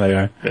wrong they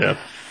are. Yeah.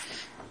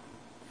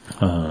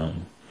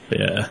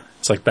 Yeah.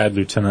 It's like Bad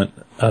Lieutenant,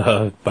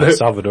 by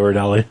Salvador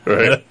Dali.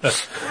 Right.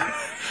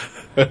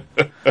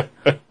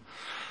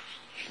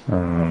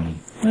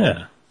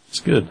 Yeah. It's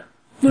good.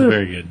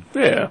 Very good.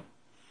 Yeah.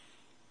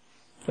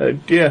 I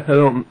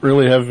don't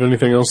really have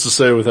anything else to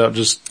say without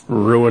just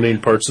ruining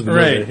parts of the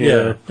movie.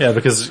 Yeah,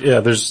 because,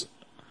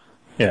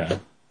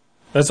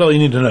 that's all you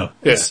need to know.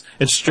 Yeah.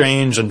 It's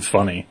strange and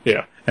funny.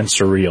 Yeah. And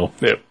surreal.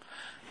 Yep.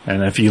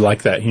 And if you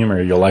like that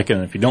humor, you'll like it.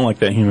 And if you don't like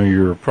that humor,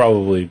 it'll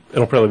probably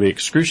be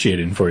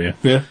excruciating for you.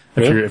 Yeah.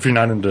 If you're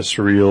not into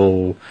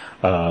surreal,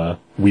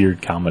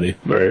 weird comedy.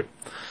 Right.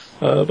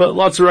 But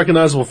lots of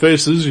recognizable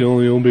faces.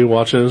 You'll be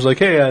watching. It's like,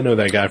 hey, I know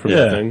that guy from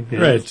that thing. Yeah.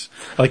 Right.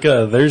 Like,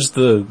 there's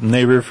the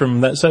neighbor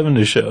from That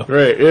 70s Show.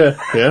 Right. Yeah.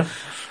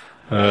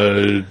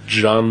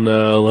 John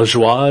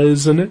LaJoie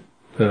is in it.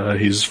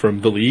 He's from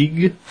The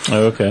League.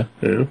 Oh, okay.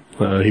 Yeah.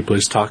 He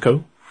plays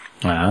Taco.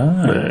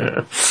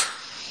 Ah.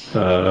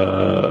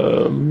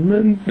 Other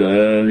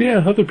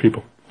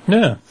people.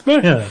 Yeah.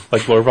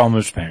 Like Laura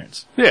Palmer's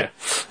parents. Yeah.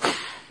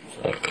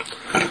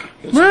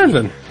 Right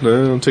then.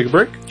 Take a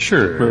break?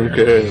 Sure.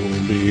 Okay,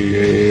 we'll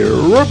be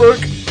right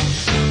back.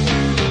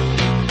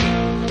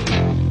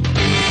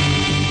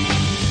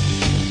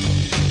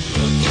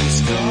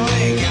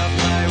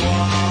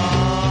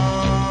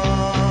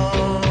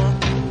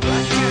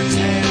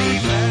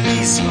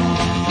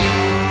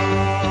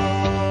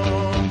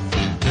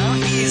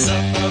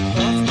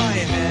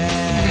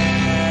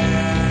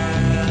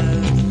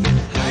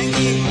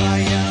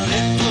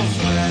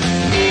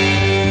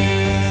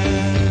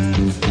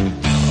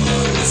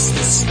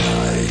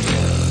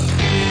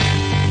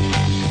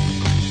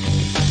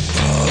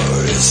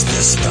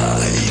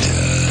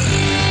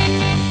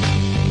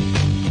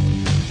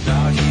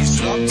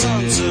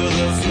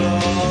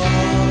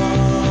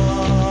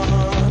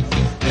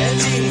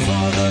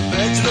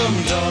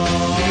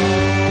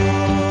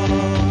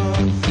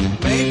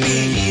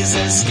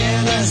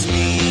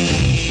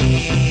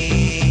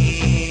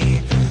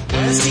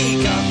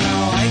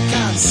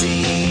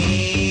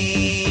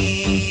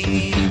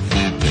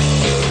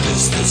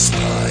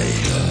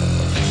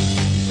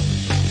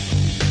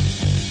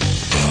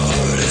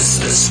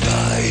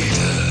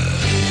 Spider.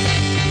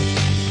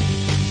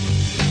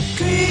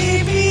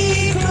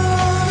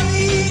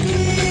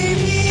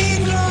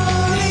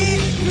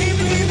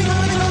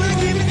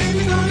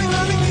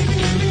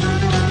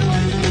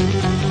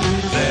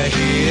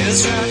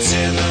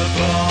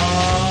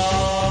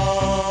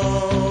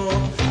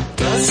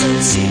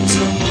 doesn't seem to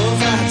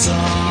move at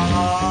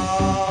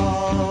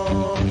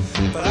all.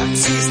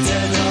 Perhaps he's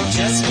dead, I'll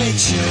just make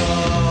sure.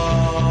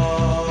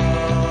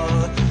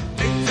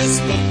 Pick this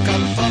book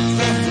up off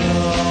the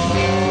floor.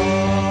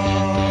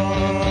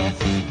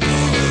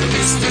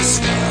 It's the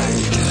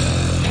spider.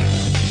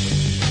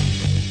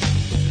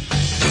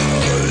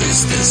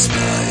 It's the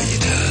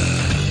spider.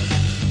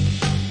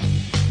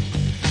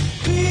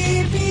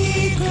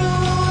 Creepy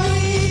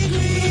crawly,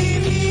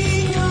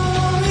 creepy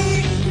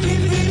crawly,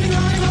 creepy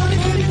crawly,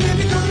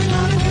 creepy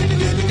crawly,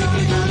 creepy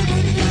crawly.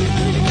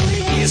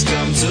 He's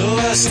come to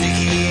a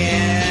sticky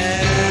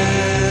end.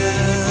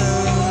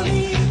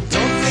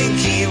 Don't think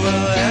he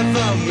will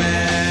ever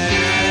mend.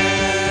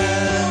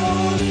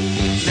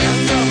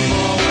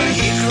 Nevermore will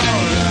he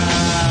crawl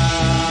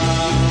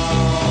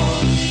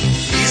round.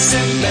 He's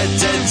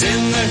embedded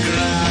in the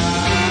ground.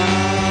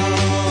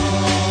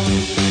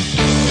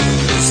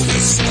 It's the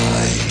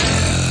spider.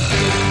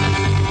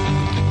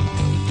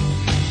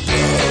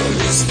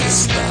 It's the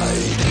spider.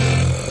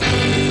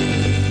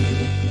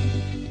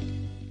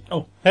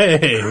 Oh,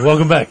 hey,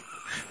 welcome back.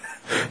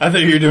 I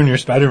thought you were doing your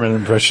Spider-Man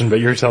impression, but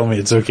you're telling me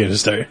it's okay to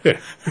start. Because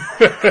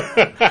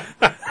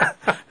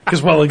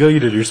a while ago you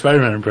did your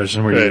Spider-Man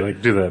impression where you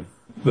like do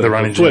the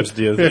Ronnie James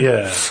deal.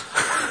 Yeah.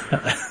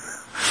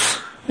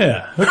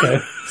 Yeah,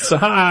 okay. So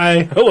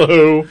hi.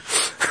 Hello.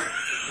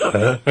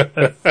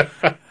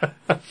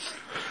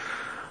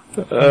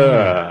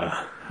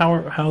 How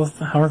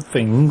are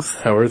things?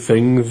 How are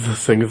things?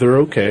 Things are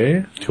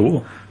okay.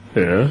 Cool.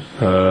 Yeah.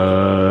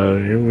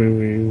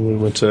 We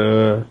went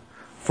to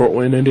Fort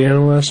Wayne,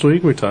 Indiana last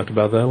week. We talked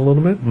about that a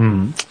little bit.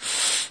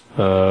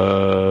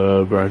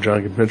 Brian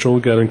John Mitchell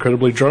got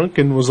incredibly drunk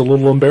and was a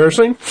little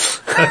embarrassing.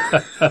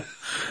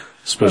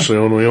 Especially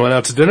when we went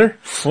out to dinner.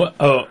 What?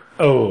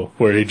 Oh.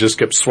 Where he just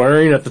kept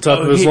swearing at the top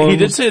of his lungs. He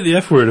did say the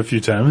F word a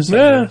few times.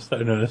 Yeah. I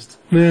noticed.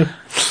 Yeah.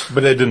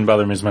 But it didn't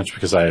bother me as much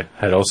because I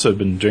had also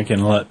been drinking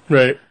a lot.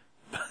 Right.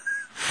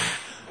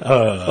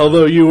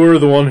 Although you were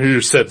the one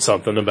who said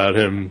something about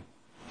him.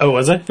 Oh,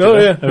 was I? Oh,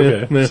 yeah.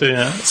 Okay. Yeah. So,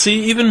 yeah.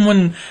 See,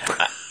 even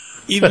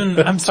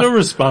I'm so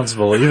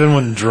responsible, even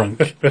when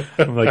drunk.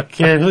 I'm like,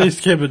 yeah, please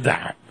keep it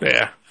down.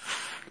 Yeah.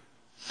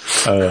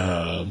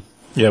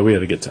 Yeah, we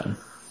had a good time.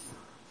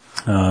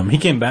 He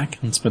came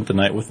back and spent the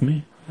night with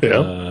me.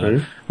 Yeah.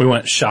 We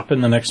went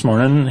shopping the next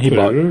morning. He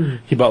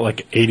bought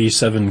like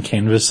 87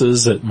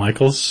 canvases at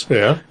Michael's.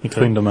 Yeah. He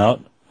cleaned them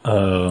out.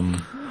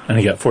 And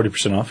he got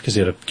 40% off because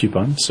he had a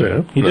coupon.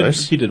 So yeah,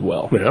 he did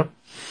well. Yeah.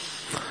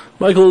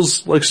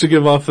 Michael's likes to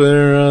give off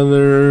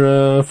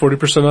their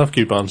 40% off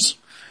coupons.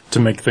 To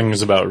make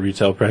things about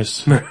retail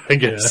price. I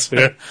guess.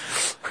 Yeah.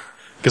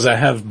 Because I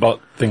have bought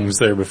things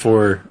there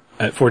before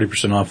at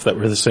 40% off that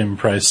were the same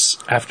price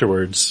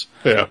afterwards.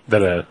 Yeah.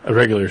 That a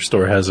regular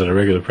store has at a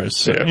regular price.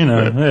 So,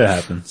 yeah. It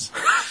happens.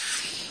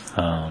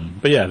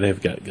 But yeah,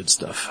 they've got good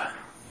stuff.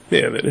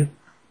 Yeah, they do.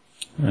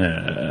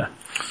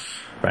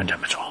 Brian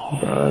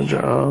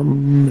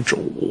John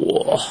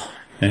Mitchell.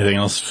 Anything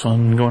else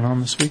fun going on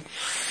this week?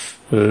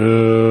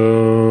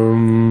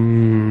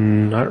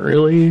 Not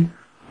really.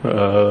 Did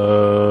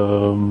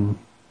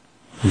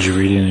you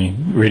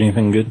read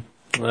anything good?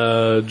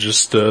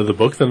 Just the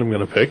book that I'm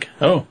gonna pick.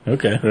 Oh,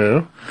 okay.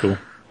 Yeah. Cool.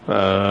 I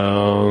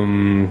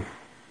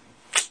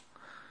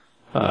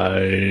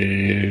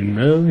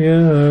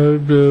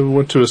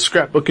went to a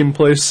scrapbooking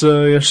place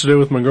yesterday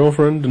with my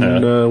girlfriend,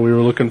 and we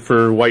were looking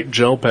for white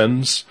gel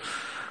pens,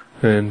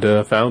 and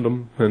found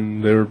them,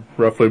 and they were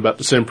roughly about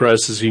the same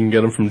price as you can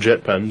get them from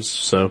Jet Pens.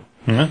 So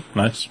yeah,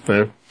 nice.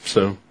 Yeah,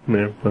 so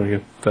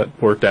that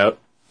worked out.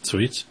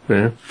 Sweet.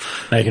 Yeah.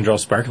 Now you can draw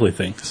sparkly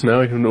things.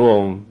 Now I can.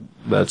 Well,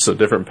 that's a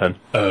different pen.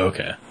 Oh,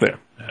 okay. Yeah.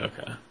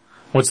 Okay.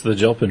 What's the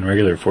gel pen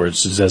regular for? It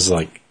says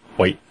like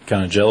white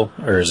kind of gel,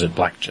 or is it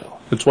black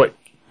gel? It's white.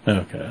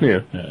 Okay.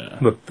 Yeah.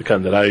 The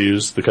kind that I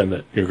use, the kind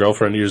that your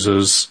girlfriend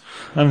uses.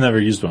 I've never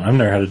used one. I've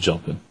never had a gel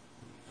pen.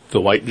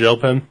 The white gel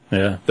pen?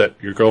 Yeah. That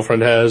your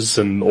girlfriend has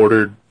and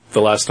ordered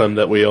the last time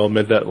that we all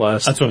made that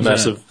last That's what I'm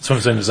massive. saying. That's what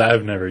I'm saying is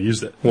I've never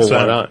used it. Well, so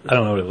why not? I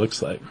don't know what it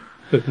looks like.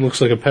 It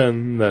looks like a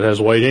pen that has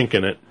white ink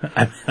in it.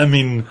 I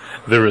mean,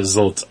 the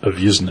result of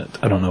using it.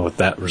 I don't know what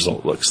that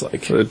result looks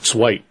like. It's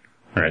white.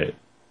 Right.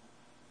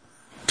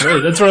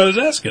 Right, that's what I was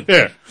asking.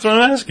 Yeah. That's what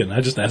I'm asking.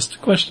 I just asked a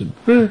question.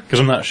 Because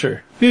I'm not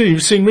sure. Yeah,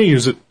 you've seen me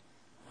use it.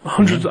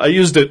 I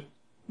used it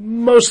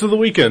most of the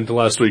weekend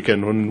last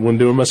weekend when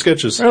doing my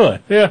sketches. Really?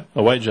 Yeah.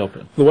 A white gel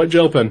pen. The white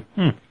gel pen.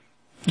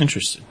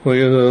 Interesting.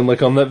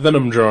 Like on that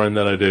Venom drawing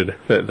that I did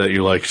that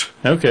you liked.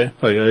 Okay.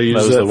 Like I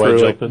used that that was the white for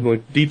gel like, pen?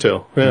 like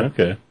detail. Yeah.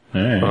 Okay.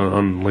 All right.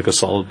 On like a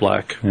solid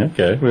black.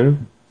 Okay. Yeah.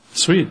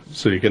 Sweet.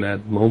 So you can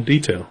add a little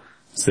detail.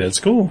 So that's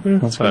cool. Yeah,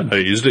 that's good. I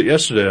used it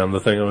yesterday on the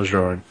thing I was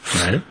drawing.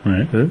 Right.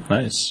 Yeah.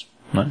 Nice.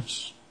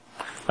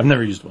 I've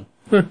never used one.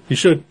 You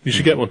should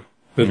get one.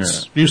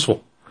 It's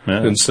useful.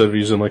 Yeah. Instead of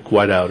using like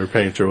whiteout or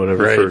paint or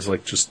whatever for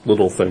like just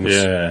little things.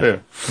 Yeah.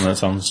 Well, that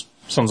sounds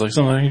like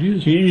something I could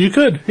use. You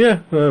could, yeah.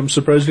 I'm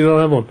surprised you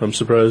don't have one. I'm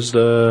surprised,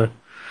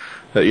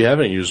 that you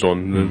haven't used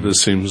one.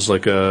 This seems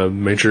like a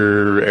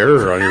major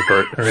error on your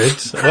part.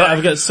 Right? Well,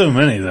 I've got so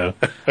many though.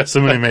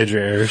 So many major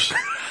errors.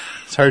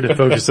 It's hard to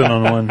focus in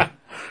on one.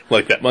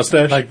 Like that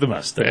mustache? Like the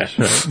mustache.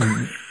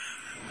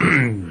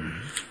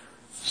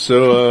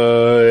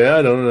 So, yeah,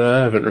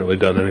 I haven't really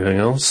done anything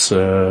else.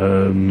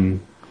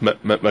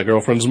 Met my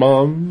girlfriend's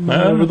mom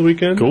over the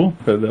weekend. Cool.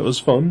 That was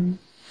fun.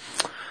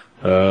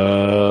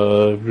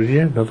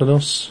 Yeah, nothing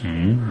else.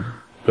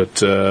 But,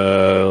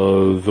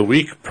 the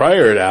week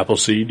prior to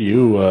Appleseed,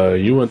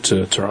 you went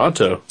to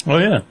Toronto. Oh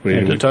yeah.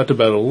 We talked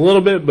about it a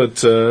little bit,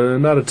 but,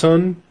 not a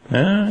ton.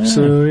 Yeah.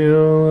 So,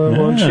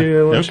 why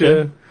don't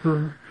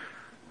you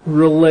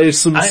relay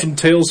some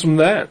tales from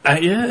that?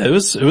 Yeah, it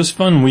was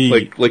fun.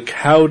 Like,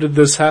 how did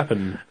this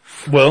happen?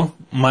 Well,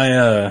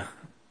 my,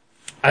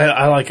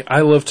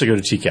 I love to go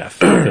to TCAF,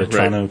 the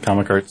Toronto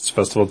Comic Arts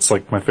Festival. It's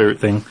like my favorite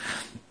thing.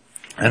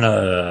 And,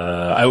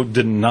 I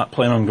did not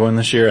plan on going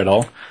this year at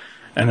all.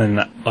 And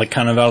then, like,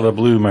 kind of out of the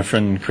blue, my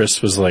friend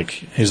Chris was like,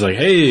 he's like,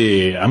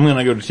 hey, I'm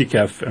gonna go to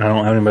TCAF and I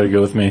don't have anybody to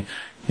go with me.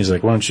 He's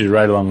like, why don't you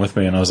ride along with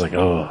me? And I was like,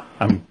 oh,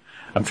 I'm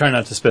trying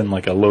not to spend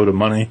like a load of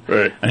money.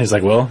 Right. And he's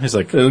like,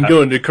 and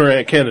going to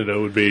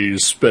Canada would be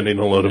spending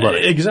a load of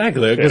money.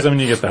 Exactly. Because I mean,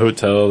 you get the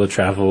hotel, the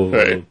travel.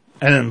 Right. And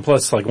then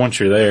plus, like, once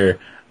you're there,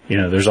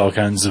 there's all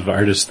kinds of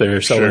artists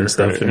there selling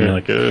stuff and you're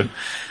like, ugh.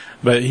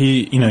 But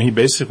he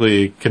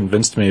basically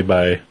convinced me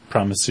by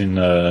promising,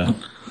 a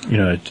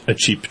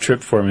cheap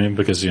trip for me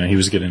because, he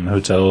was getting a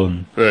hotel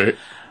and, right.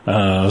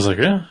 I was like,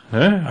 yeah,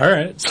 all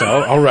right. So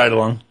I'll ride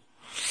along.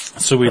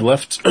 So we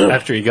left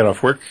after he got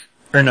off work.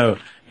 Or no,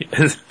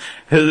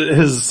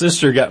 his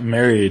sister got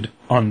married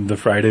on the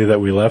Friday that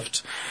we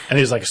left. And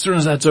he's like, as soon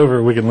as that's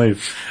over, we can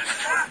leave.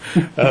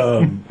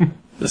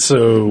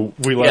 So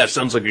we left. Yeah,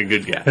 sounds like a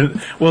good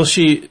guy. Well,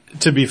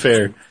 to be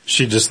fair,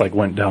 she just like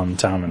went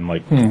downtown and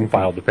like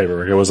filed the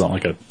paperwork. It wasn't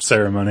like a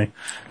ceremony,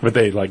 but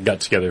they like got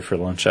together for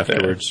lunch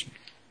afterwards.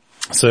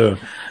 Yeah.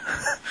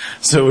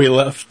 So we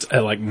left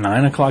at like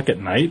 9:00 at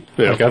night.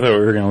 Yeah. Like I thought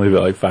we were going to leave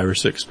at like 5 or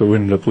 6, but we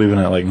ended up leaving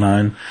at like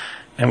 9.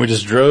 And we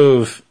just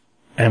drove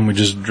and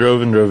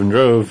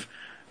drove.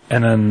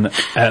 And then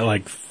at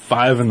like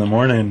 5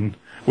 a.m,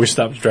 we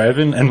stopped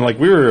driving and like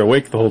we were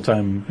awake the whole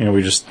time.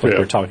 We just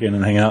were talking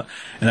and hanging out.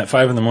 And at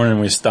 5 a.m,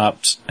 we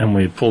stopped and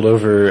we pulled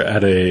over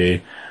at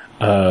a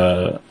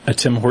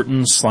Tim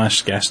Hortons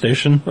 / gas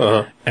station.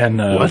 Uh-huh. And,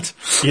 what?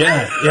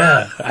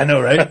 Yeah, I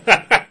know, right?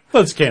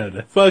 Well, it's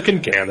Canada.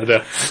 Fucking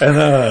Canada.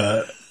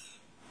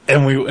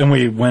 And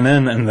we went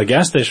in and the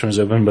gas station was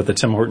open, but the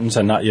Tim Hortons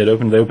had not yet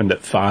opened. They opened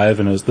at 5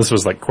 and this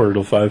was like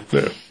 4:45.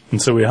 Yeah.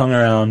 And so we hung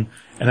around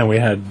and then we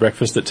had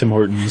breakfast at Tim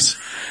Hortons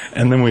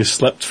and then we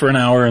slept for an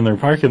hour in their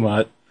parking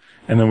lot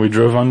and then we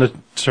drove on to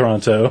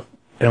Toronto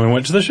and we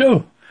went to the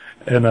show.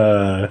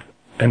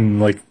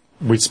 And like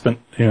we spent,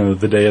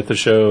 the day at the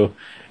show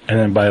and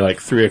then by like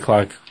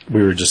 3:00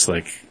 we were just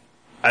like,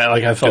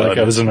 I felt like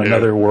I was in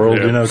another world,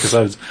 cause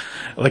I was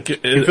like,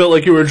 you felt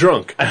like you were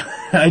drunk.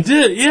 I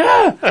did,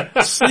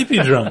 yeah. Sleepy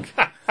drunk.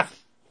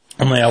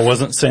 Only I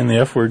wasn't saying the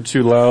F word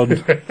too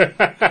loud.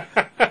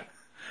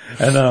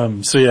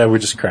 And, so yeah, we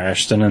just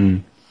crashed and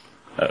then,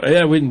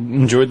 we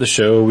enjoyed the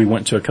show. We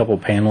went to a couple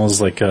panels,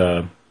 this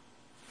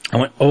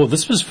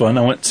was fun.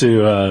 I went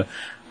to,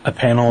 a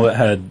panel that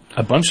had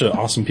a bunch of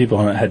awesome people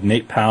on it. It had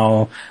Nate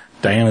Powell,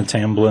 Diana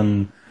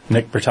Tamblyn,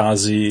 Nick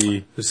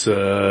Bertazzi.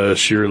 Is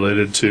she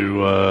related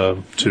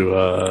to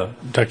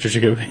Dr.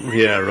 Jacoby?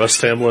 Yeah, Russ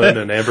Tamblyn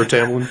and Amber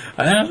Tamblyn.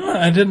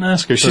 I didn't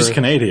ask her. She's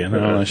Canadian. I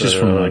don't know.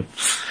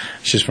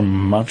 She's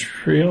from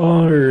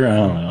Montreal or I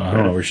don't know. I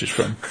don't know where she's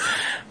from.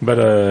 But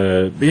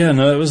yeah,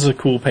 no, it was a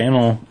cool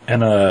panel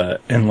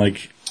and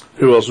like.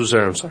 Who else was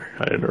there? I'm sorry,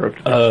 I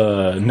interrupted.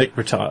 Nick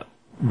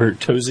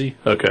Bertozzi.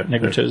 Okay.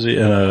 Nick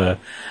Bertozzi.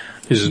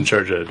 He's in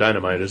charge of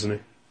Dynamite, isn't he?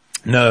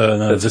 No,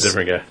 that's a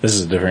different guy. This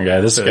is a different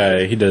guy. This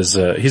guy, he does,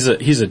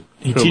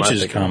 he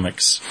teaches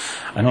comics.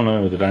 I don't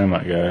know the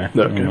Dynamite guy.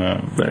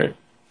 Okay.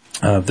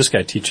 Right. This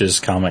guy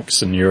teaches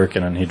comics in New York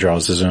and then he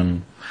draws his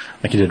own,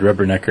 like he did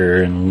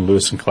Rubbernecker and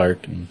Lewis and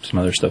Clark and some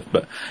other stuff,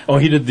 but,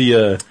 he did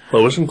the,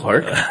 Lois and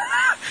Clark?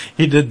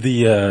 he did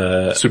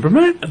the,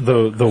 Superman?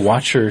 The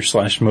Watcher /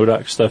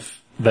 MODOK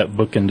stuff, that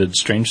bookended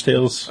Strange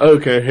Tales.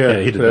 Okay, yeah.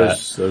 He did that.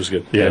 That was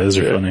good. Yeah, those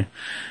are funny.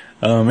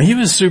 He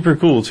was super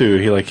cool too.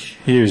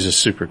 He was just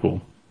super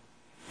cool.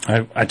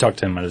 I talked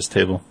to him at his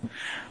table.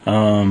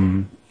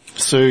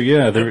 So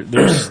yeah, there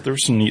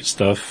was some neat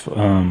stuff.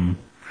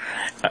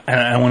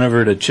 I went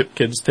over to Chip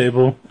Kidd's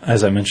table,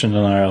 as I mentioned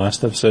in our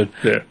last episode.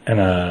 Yeah.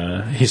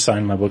 And, he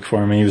signed my book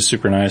for me. He was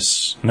super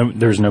nice.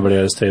 There was nobody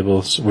at his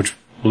table, which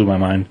blew my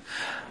mind.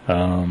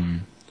 Yeah,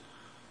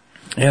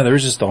 there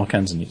was just all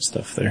kinds of neat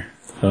stuff there.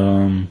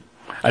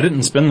 I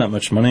didn't spend that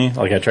much money.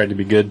 Like I tried to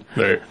be good.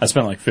 Right. I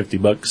spent like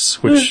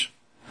 $50, which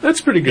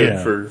that's pretty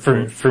good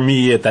for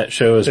me at that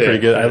show is pretty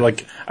good. Yeah.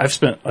 I've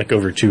spent like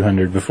over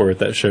 $200 before at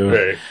that show.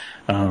 Right.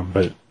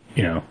 But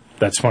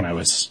that's when I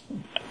was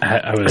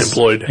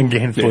employed and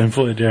gainfully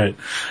employed. Right.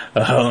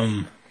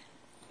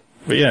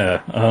 But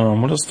yeah.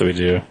 What else do we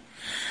do?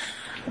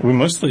 We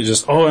mostly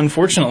just,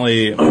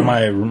 unfortunately,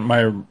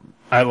 I'm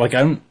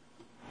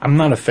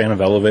not a fan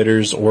of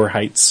elevators or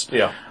heights.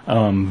 Yeah.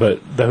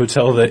 But the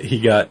hotel that he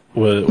got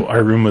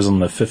our room was on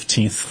the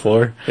 15th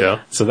floor.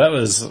 Yeah. So that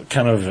was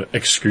kind of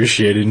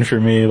excruciating for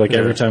me. Like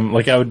every time,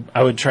 like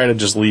I would try to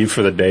just leave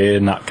for the day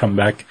and not come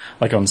back.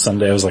 Like on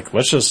Sunday, I was like,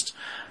 let's just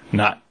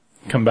not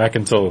come back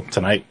until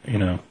tonight, you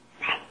know.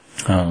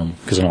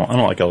 'Cause I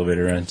don't like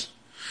elevator rides.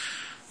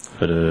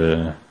 But,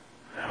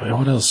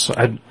 what else?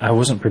 I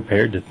wasn't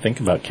prepared to think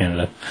about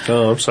Canada.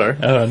 Oh, I'm sorry.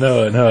 Oh,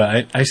 no,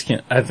 I just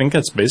can't. I think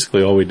that's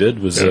basically all we did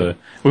was,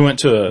 we went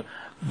to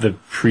the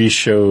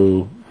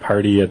pre-show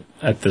party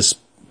at this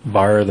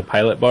bar, the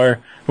Pilot Bar,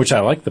 which I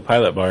like the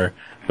Pilot Bar,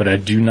 but I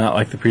do not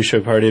like the pre-show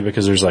party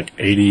because there's like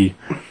 80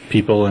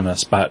 people in a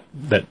spot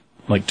that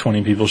like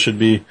 20 people should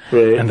be.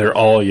 Right. And they're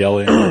all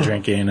yelling and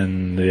drinking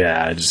and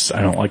I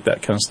don't like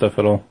that kind of stuff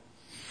at all.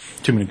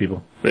 Too many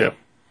people. Yeah.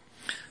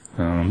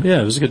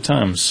 It was good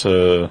times.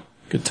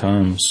 Good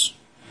times.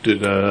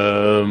 Did,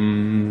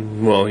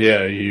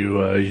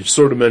 you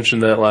sort of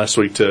mentioned that last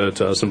week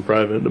to us in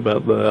private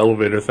about the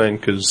elevator thing,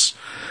 cause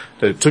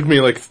it took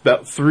me like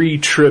about 3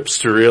 trips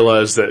to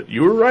realize that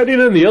you were riding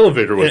in the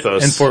elevator with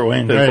us. In Fort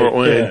Wayne, in right. Fort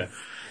Wayne. Yeah.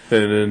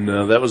 And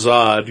then, that was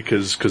odd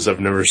cause I've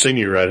never seen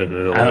you ride in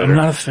an elevator. I'm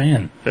not a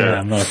fan. Yeah.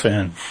 I'm not a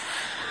fan.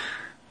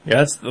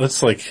 Yeah,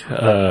 that's like,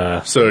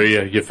 So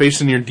you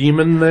facing your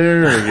demon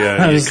there,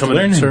 or you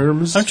coming to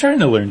terms? I'm trying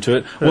to learn to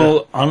it. Yeah.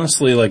 Well,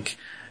 honestly, like,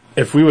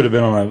 if we would have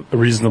been on a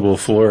reasonable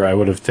floor, I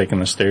would have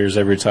taken the stairs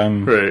every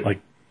time, right. like,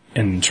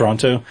 in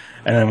Toronto.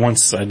 And then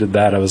once I did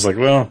that, I was like,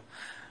 well,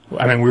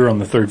 I mean, we were on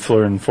the 3rd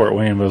floor in Fort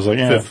Wayne, but I was like,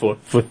 yeah. 5th floor.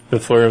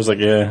 5th floor, I was like,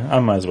 yeah, I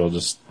might as well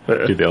just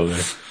do the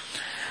elevator.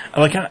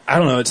 Like, I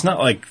don't know, it's not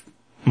like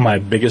my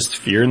biggest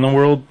fear in the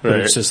world,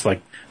 but it's just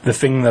like the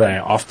thing that I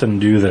often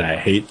do that I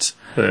hate.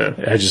 Yeah.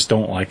 I just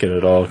don't like it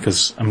at all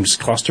because I'm just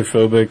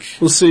claustrophobic.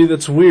 Well, see,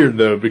 that's weird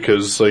though,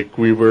 because like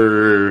we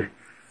were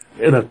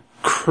in a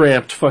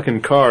cramped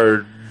fucking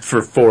car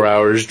for 4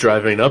 hours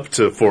driving up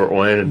to Fort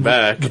Wayne and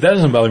back. But that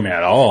doesn't bother me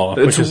at all.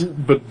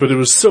 But it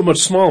was so much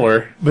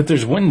smaller. But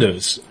there's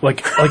windows.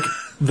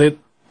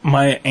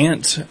 My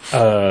aunt,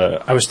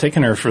 I was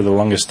taking her for the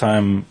longest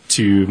time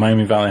to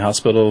Miami Valley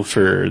Hospital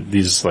for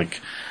these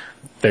like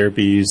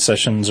therapy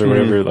sessions or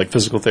whatever, like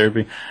physical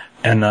therapy.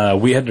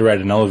 And, we had to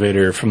ride an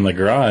elevator from the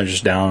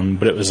garage down,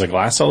 but it was a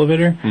glass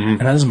elevator, and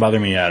that doesn't bother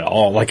me at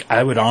all. Like,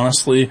 I would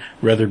honestly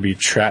rather be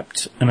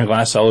trapped in a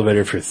glass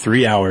elevator for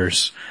 3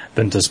 hours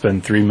than to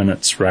spend 3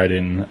 minutes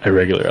riding a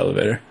regular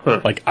elevator.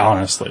 Huh. Like,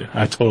 honestly,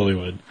 I totally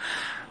would.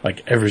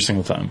 Like, every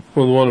single time.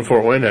 Well, the one in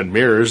Fort Wayne had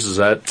mirrors. Does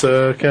that,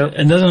 count?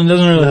 It doesn't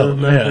really help.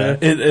 Yeah.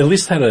 It at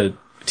least had a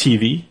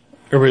TV.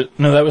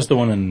 No, that was the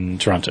one in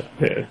Toronto.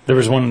 Yeah. There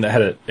was one that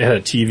had a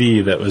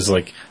TV that was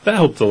like, that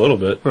helped a little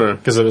bit,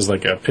 because it was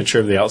like a picture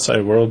of the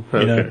outside world,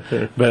 you know?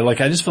 Yeah. But like,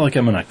 I just feel like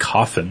I'm in a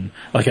coffin.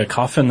 Like a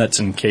coffin that's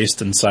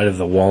encased inside of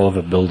the wall of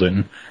a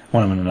building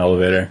when I'm in an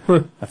elevator.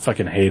 I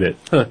fucking hate it.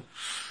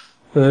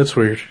 That's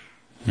weird.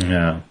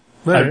 Yeah.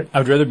 Right.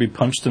 I'd rather be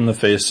punched in the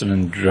face and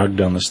then dragged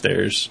down the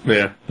stairs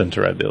than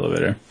to ride the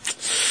elevator.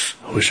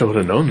 I wish I would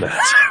have known that.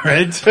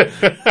 Right?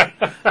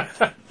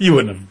 You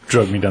wouldn't have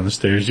drugged me down the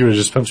stairs. You would have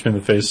just punched me in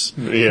the face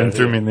and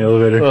threw me in the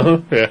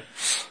elevator.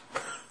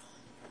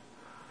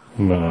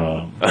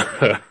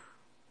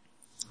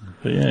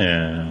 But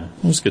yeah,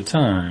 it was good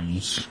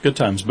times. Good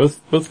times.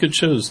 Both good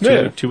shows.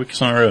 2 weeks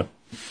in a row.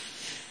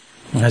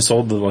 I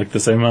sold the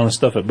same amount of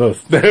stuff at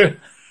both.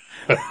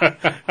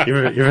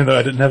 even though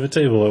I didn't have a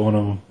table at one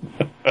of them.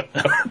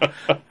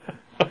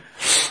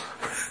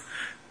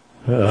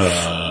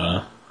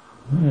 Yeah.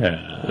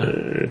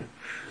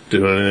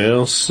 Do anything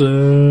else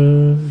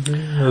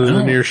other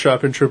than your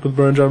shopping trip with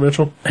Brian John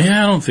Mitchell?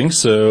 Yeah, I don't think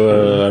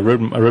so. I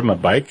rode my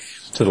bike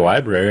to the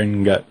library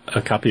and got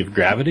a copy of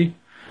Gravity.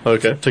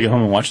 Okay. Took it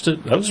home and watched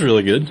it. That was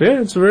really good.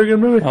 Yeah, it's a very good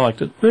movie. I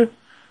liked it. Yeah.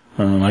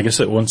 I guess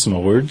it won some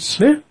awards.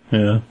 Yeah.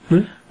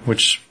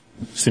 Which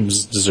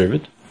seems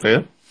deserved.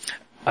 Yeah.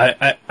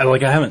 I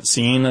haven't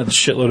seen a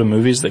shitload of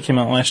movies that came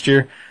out last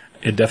year.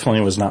 It definitely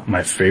was not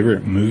my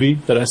favorite movie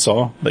that I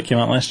saw that came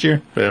out last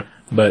year. Yeah.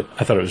 But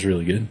I thought it was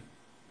really good.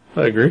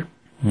 I agree.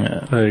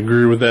 Yeah. I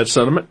agree with that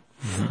sentiment.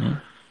 Mm-hmm.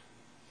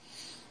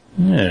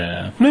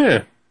 Yeah.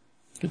 Yeah.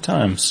 Good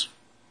times.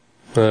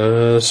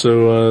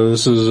 So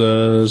this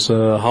is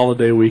a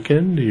holiday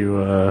weekend.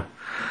 You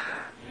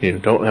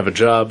don't have a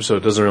job, so it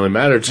doesn't really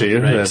matter to you.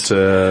 Right.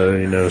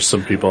 That,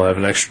 some people have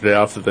an extra day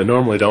off that they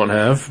normally don't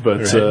have,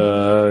 but,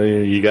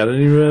 you got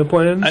any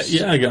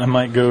plans? I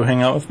might go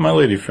hang out with my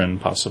lady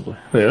friend, possibly.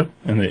 Yeah.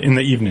 In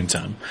the evening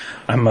time.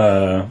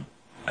 I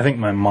think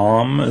my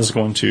mom is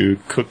going to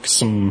cook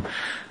some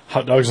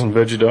hot dogs and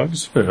veggie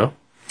dogs. Yeah.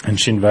 And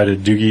she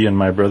invited Doogie and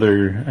my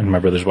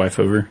brother's wife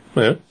over.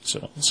 Yeah.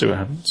 So, we'll see what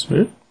happens.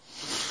 Yeah.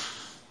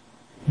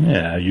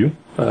 Yeah, you?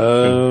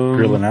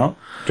 Grilling out?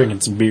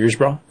 Drinking some beers,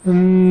 bro?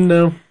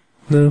 No.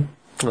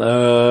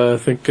 I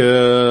think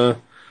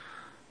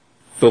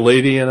the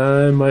lady and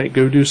I might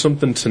go do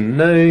something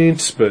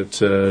tonight,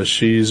 but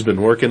she's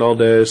been working all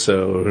day,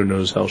 so who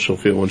knows how she'll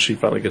feel when she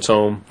finally gets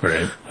home.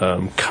 Right.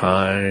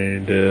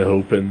 Kinda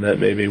hoping that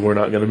maybe we're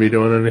not going to be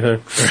doing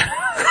anything.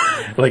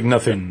 Like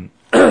nothing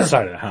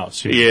outside of the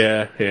house.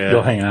 Yeah.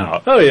 You'll hang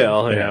out. Oh yeah,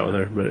 I'll hang out with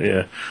her, but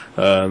yeah.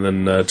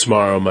 And then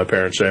tomorrow my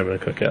parents are having a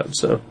cookout,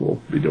 so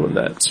we'll be doing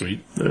that.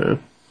 Sweet. Yeah.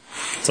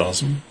 It's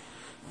awesome.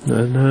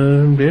 And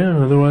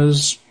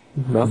otherwise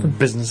nothing.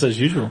 Business as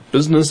usual.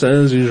 Business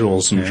as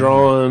usual. Some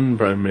drawing,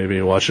 probably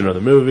maybe watch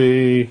another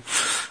movie.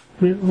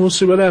 Yeah, we'll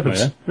see what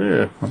happens. Oh,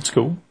 yeah. That's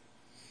cool.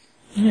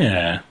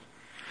 Yeah.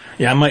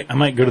 Yeah, I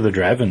might go to the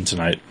drive-in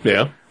tonight.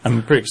 Yeah.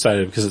 I'm pretty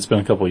excited because it's been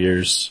a couple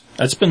years.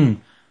 It's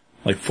been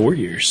like 4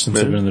 years since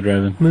I've been in the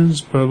drive-in.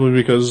 It's probably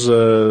because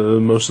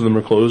most of them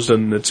are closed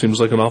and it seems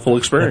like an awful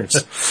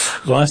experience.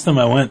 The last time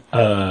I went,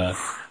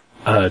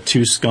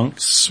 2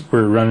 skunks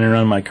were running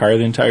around my car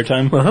the entire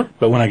time. Uh-huh.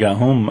 But when I got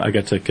home, I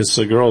got to kiss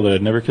a girl that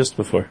I'd never kissed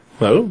before.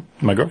 Oh.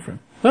 My girlfriend.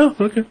 Oh,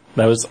 okay.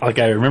 That was, like,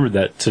 I remembered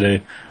that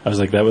today. I was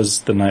like, that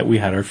was the night we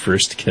had our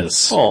first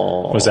kiss.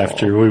 Aww. Was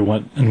after we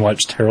went and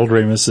watched Harold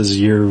Ramis's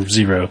Year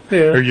Zero.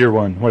 Yeah. Or Year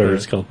One, whatever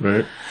it's called.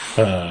 Right.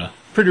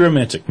 Pretty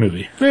romantic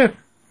movie. Yeah.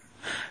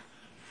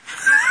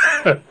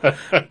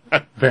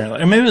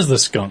 Apparently. And maybe it was the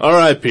skunk.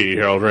 R.I.P.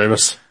 Harold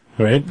Ramis.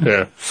 Right?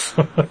 Yeah.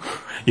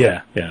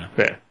 Yeah.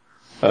 Yeah.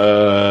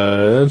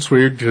 That's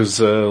weird because,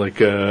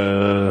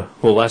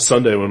 last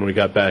Sunday when we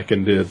got back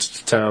into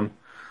town,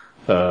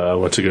 I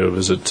went to go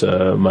visit,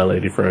 my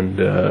lady friend,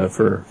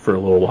 for a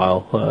little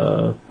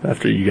while,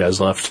 after you guys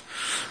left.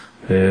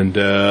 And,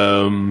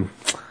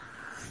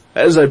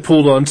 as I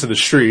pulled onto the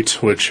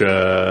street, which,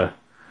 I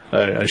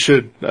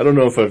don't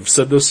know if I've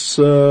said this,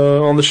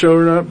 on the show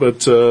or not,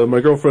 but,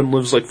 my girlfriend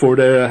lives like 4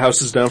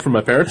 houses down from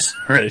my parents.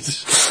 Right.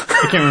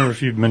 I can't remember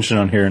if you'd mentioned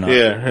on here or not.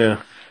 Yeah.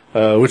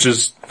 Which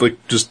is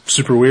like just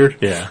super weird.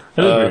 Yeah.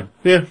 That is weird.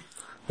 Yeah.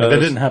 That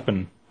didn't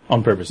happen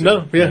on purpose.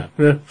 No, yeah.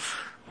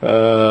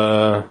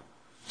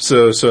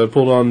 So I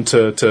pulled on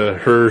to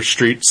her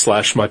street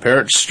 / my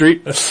parents'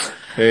 street,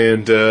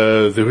 and,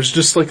 there was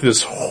just like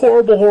this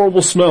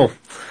horrible smell.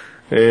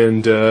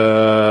 And,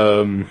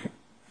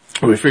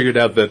 we figured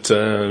out that,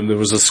 there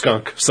was a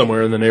skunk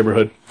somewhere in the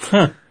neighborhood.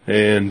 Huh.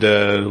 And,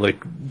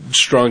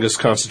 strongest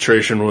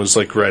concentration was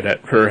like right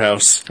at her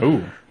house.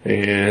 Ooh.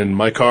 And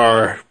my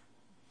car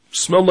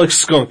smelled like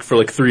skunk for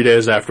like 3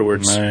 days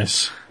afterwards.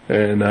 Nice.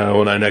 And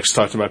when I next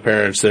talked to my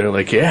parents, they were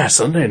like, yeah,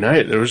 Sunday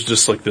night, there was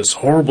just like this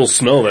horrible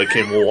smell that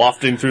came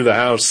wafting through the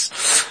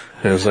house.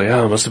 And I was like,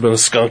 oh, it must have been a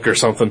skunk or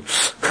something.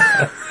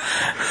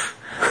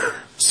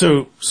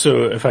 So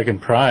if I can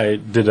pry,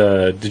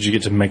 did you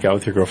get to make out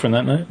with your girlfriend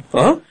that night?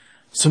 Huh?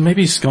 So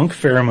maybe skunk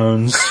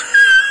pheromones.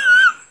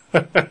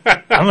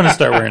 I'm gonna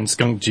start wearing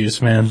skunk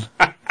juice, man.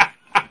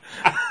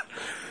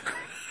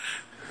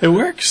 It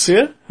works.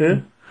 Yeah.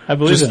 I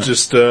believe it.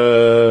 Just,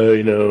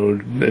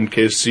 in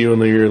case you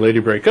and your lady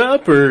break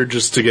up, or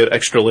just to get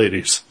extra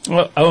ladies?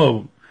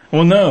 Well,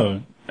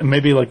 no.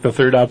 Maybe like the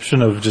third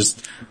option of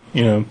just,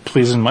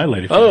 pleasing my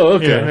lady. Oh,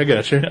 okay. Yeah. I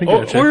got you.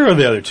 Or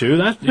the other two.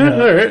 That,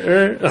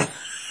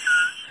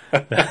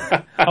 All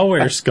right. I'll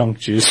wear skunk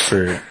juice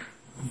for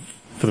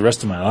the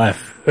rest of my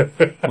life.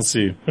 We'll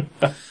see.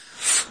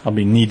 I'll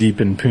be knee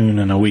deep in poon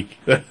in a week.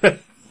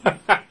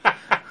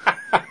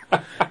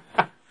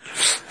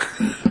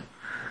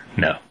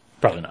 No,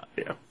 probably not.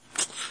 Yeah.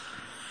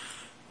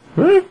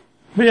 But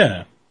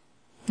yeah,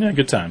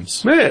 good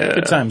times. Yeah.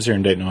 Good times here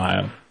in Dayton,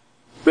 Ohio.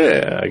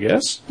 Yeah, I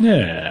guess.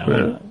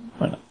 Yeah.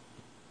 Why not?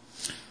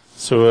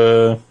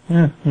 So,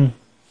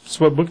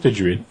 So what book did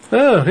you read?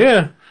 Oh,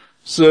 yeah.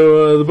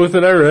 So, the book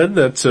that I read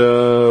that,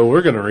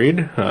 we're gonna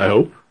read, I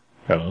hope.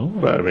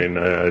 Oh. I mean,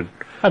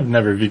 I've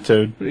never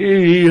vetoed.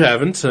 you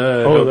haven't.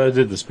 I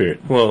did The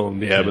Spirit. Well,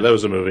 yeah, but that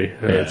was a movie.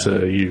 It's,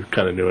 you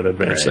kind of knew in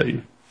advance that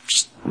you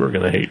just were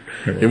gonna hate.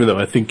 Right. Even though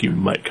I think you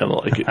might kind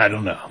of like it. I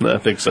don't know. I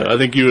think so. I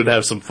think you would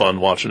have some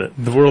fun watching it.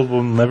 The world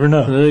will never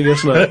know. I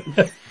guess not.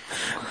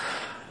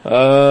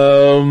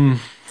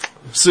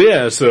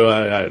 So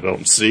I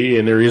don't see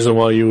any reason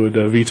why you would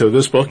veto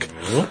this book.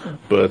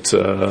 But,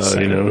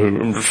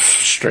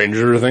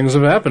 stranger things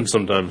have happened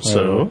sometimes,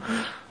 so.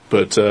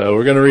 But,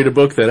 we're gonna read a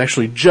book that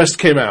actually just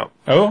came out.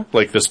 Oh?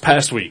 Like this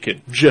past week.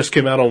 It just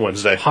came out on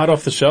Wednesday. Hot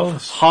off the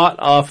shelves? Hot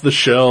off the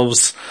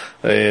shelves.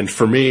 And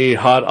for me,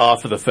 hot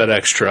off of the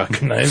FedEx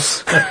truck.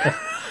 Nice.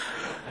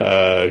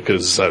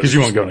 Cause you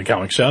won't go in a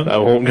comic shop? I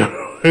won't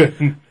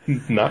go.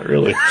 Not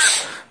really.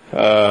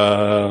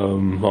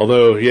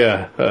 Although,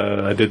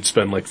 I did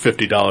spend like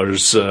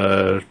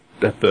 $50,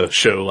 at the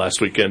show last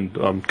weekend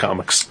on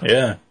comics.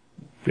 Yeah.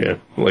 Yeah.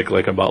 Like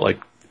I bought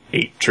like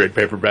 8 trade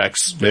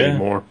paperbacks, maybe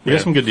more. You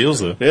got some good deals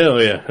though.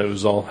 Yeah. It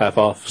was all half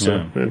off,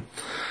 so. Yeah.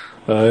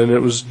 And it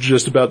was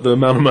just about the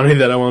amount of money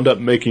that I wound up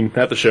making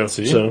at the show.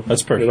 So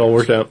that's perfect. It all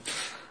worked out.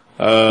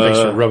 Thanks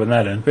for rubbing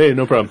that in. Hey,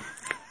 no problem.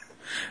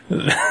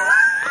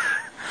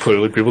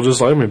 Clearly people just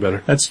like me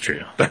better. That's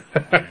true.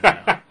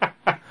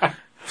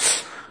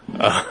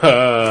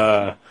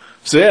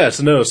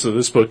 So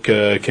this book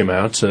came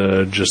out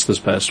just this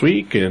past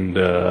week, and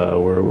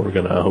we're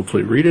gonna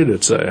hopefully read it.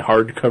 It's a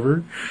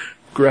hardcover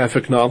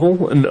graphic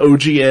novel, an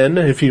OGN,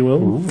 if you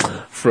will,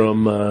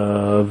 from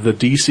the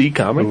DC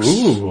Comics,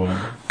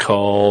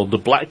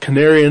 called Black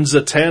Canary and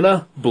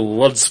Zatanna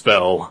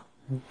Bloodspell.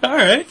 All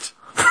right.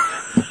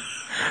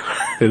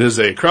 It is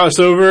a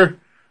crossover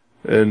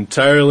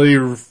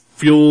entirely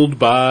fueled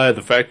by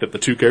the fact that the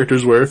two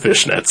characters wear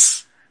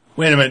fishnets.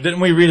 Wait a minute, didn't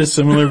we read a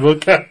similar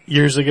book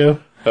years ago?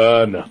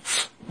 No.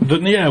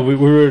 Yeah, we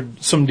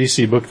read some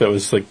DC book that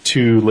was like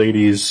two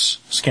ladies,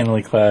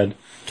 scantily clad,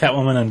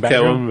 Catwoman and Batgirl.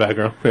 Catwoman and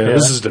Batgirl. Yeah,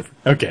 this is different.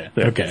 Okay.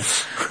 Yeah,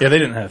 they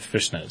didn't have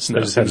fishnets. They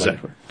just had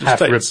exactly. like Just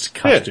half-ripped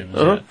costumes.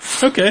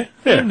 Yeah, Okay,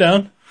 Yeah. I'm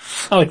down.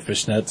 I like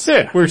fishnets.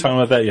 Yeah. We were talking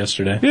about that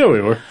yesterday. Yeah, we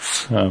were.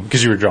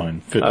 Because you were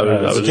drawing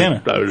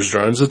Zatanna. I was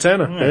drawing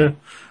Zatanna. Yeah.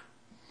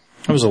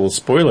 That was a little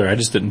spoiler. I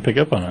just didn't pick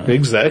up on it.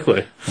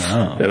 Exactly.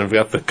 Wow. And I've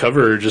got the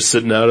cover just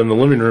sitting out in the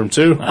living room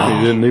too.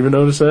 You didn't even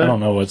notice that? I don't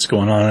know what's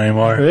going on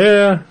anymore.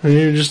 Yeah,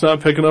 you're just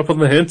not picking up on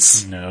the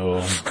hints.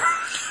 No.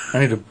 I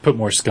need to put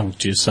more skunk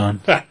juice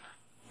on.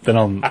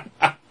 Then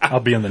I'll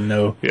be in the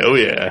know. Oh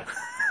yeah.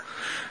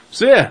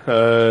 So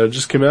yeah,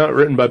 just came out,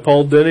 written by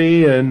Paul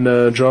Dini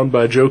and drawn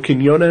by Joe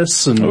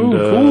Quinones, and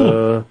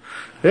cool.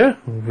 Yeah,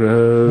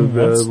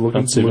 That's even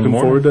looking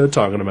more. forward to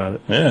talking about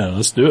it. Yeah,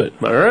 let's do it.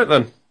 All right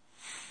then.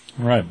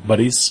 All right,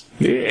 buddies.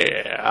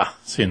 Yeah.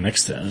 See you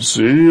next time.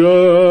 See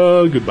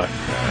ya. Goodbye.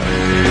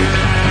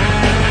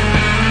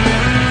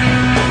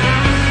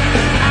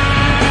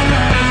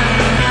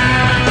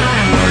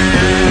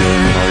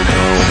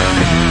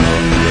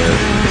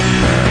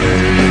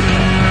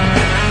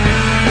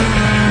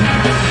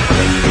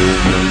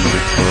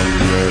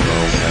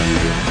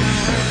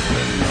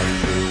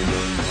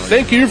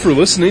 Thank you for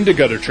listening to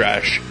Gutter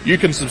Trash. You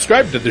can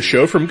subscribe to the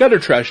show from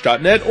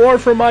guttertrash.net or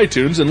from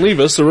iTunes and leave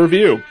us a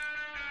review.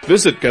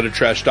 Visit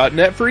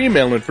guttertrash.net for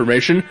email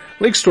information,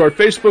 links to our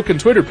Facebook and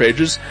Twitter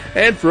pages,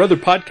 and for other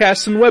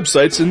podcasts and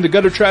websites in the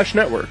Gutter Trash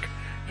Network.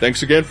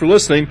 Thanks again for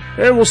listening,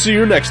 and we'll see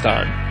you next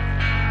time.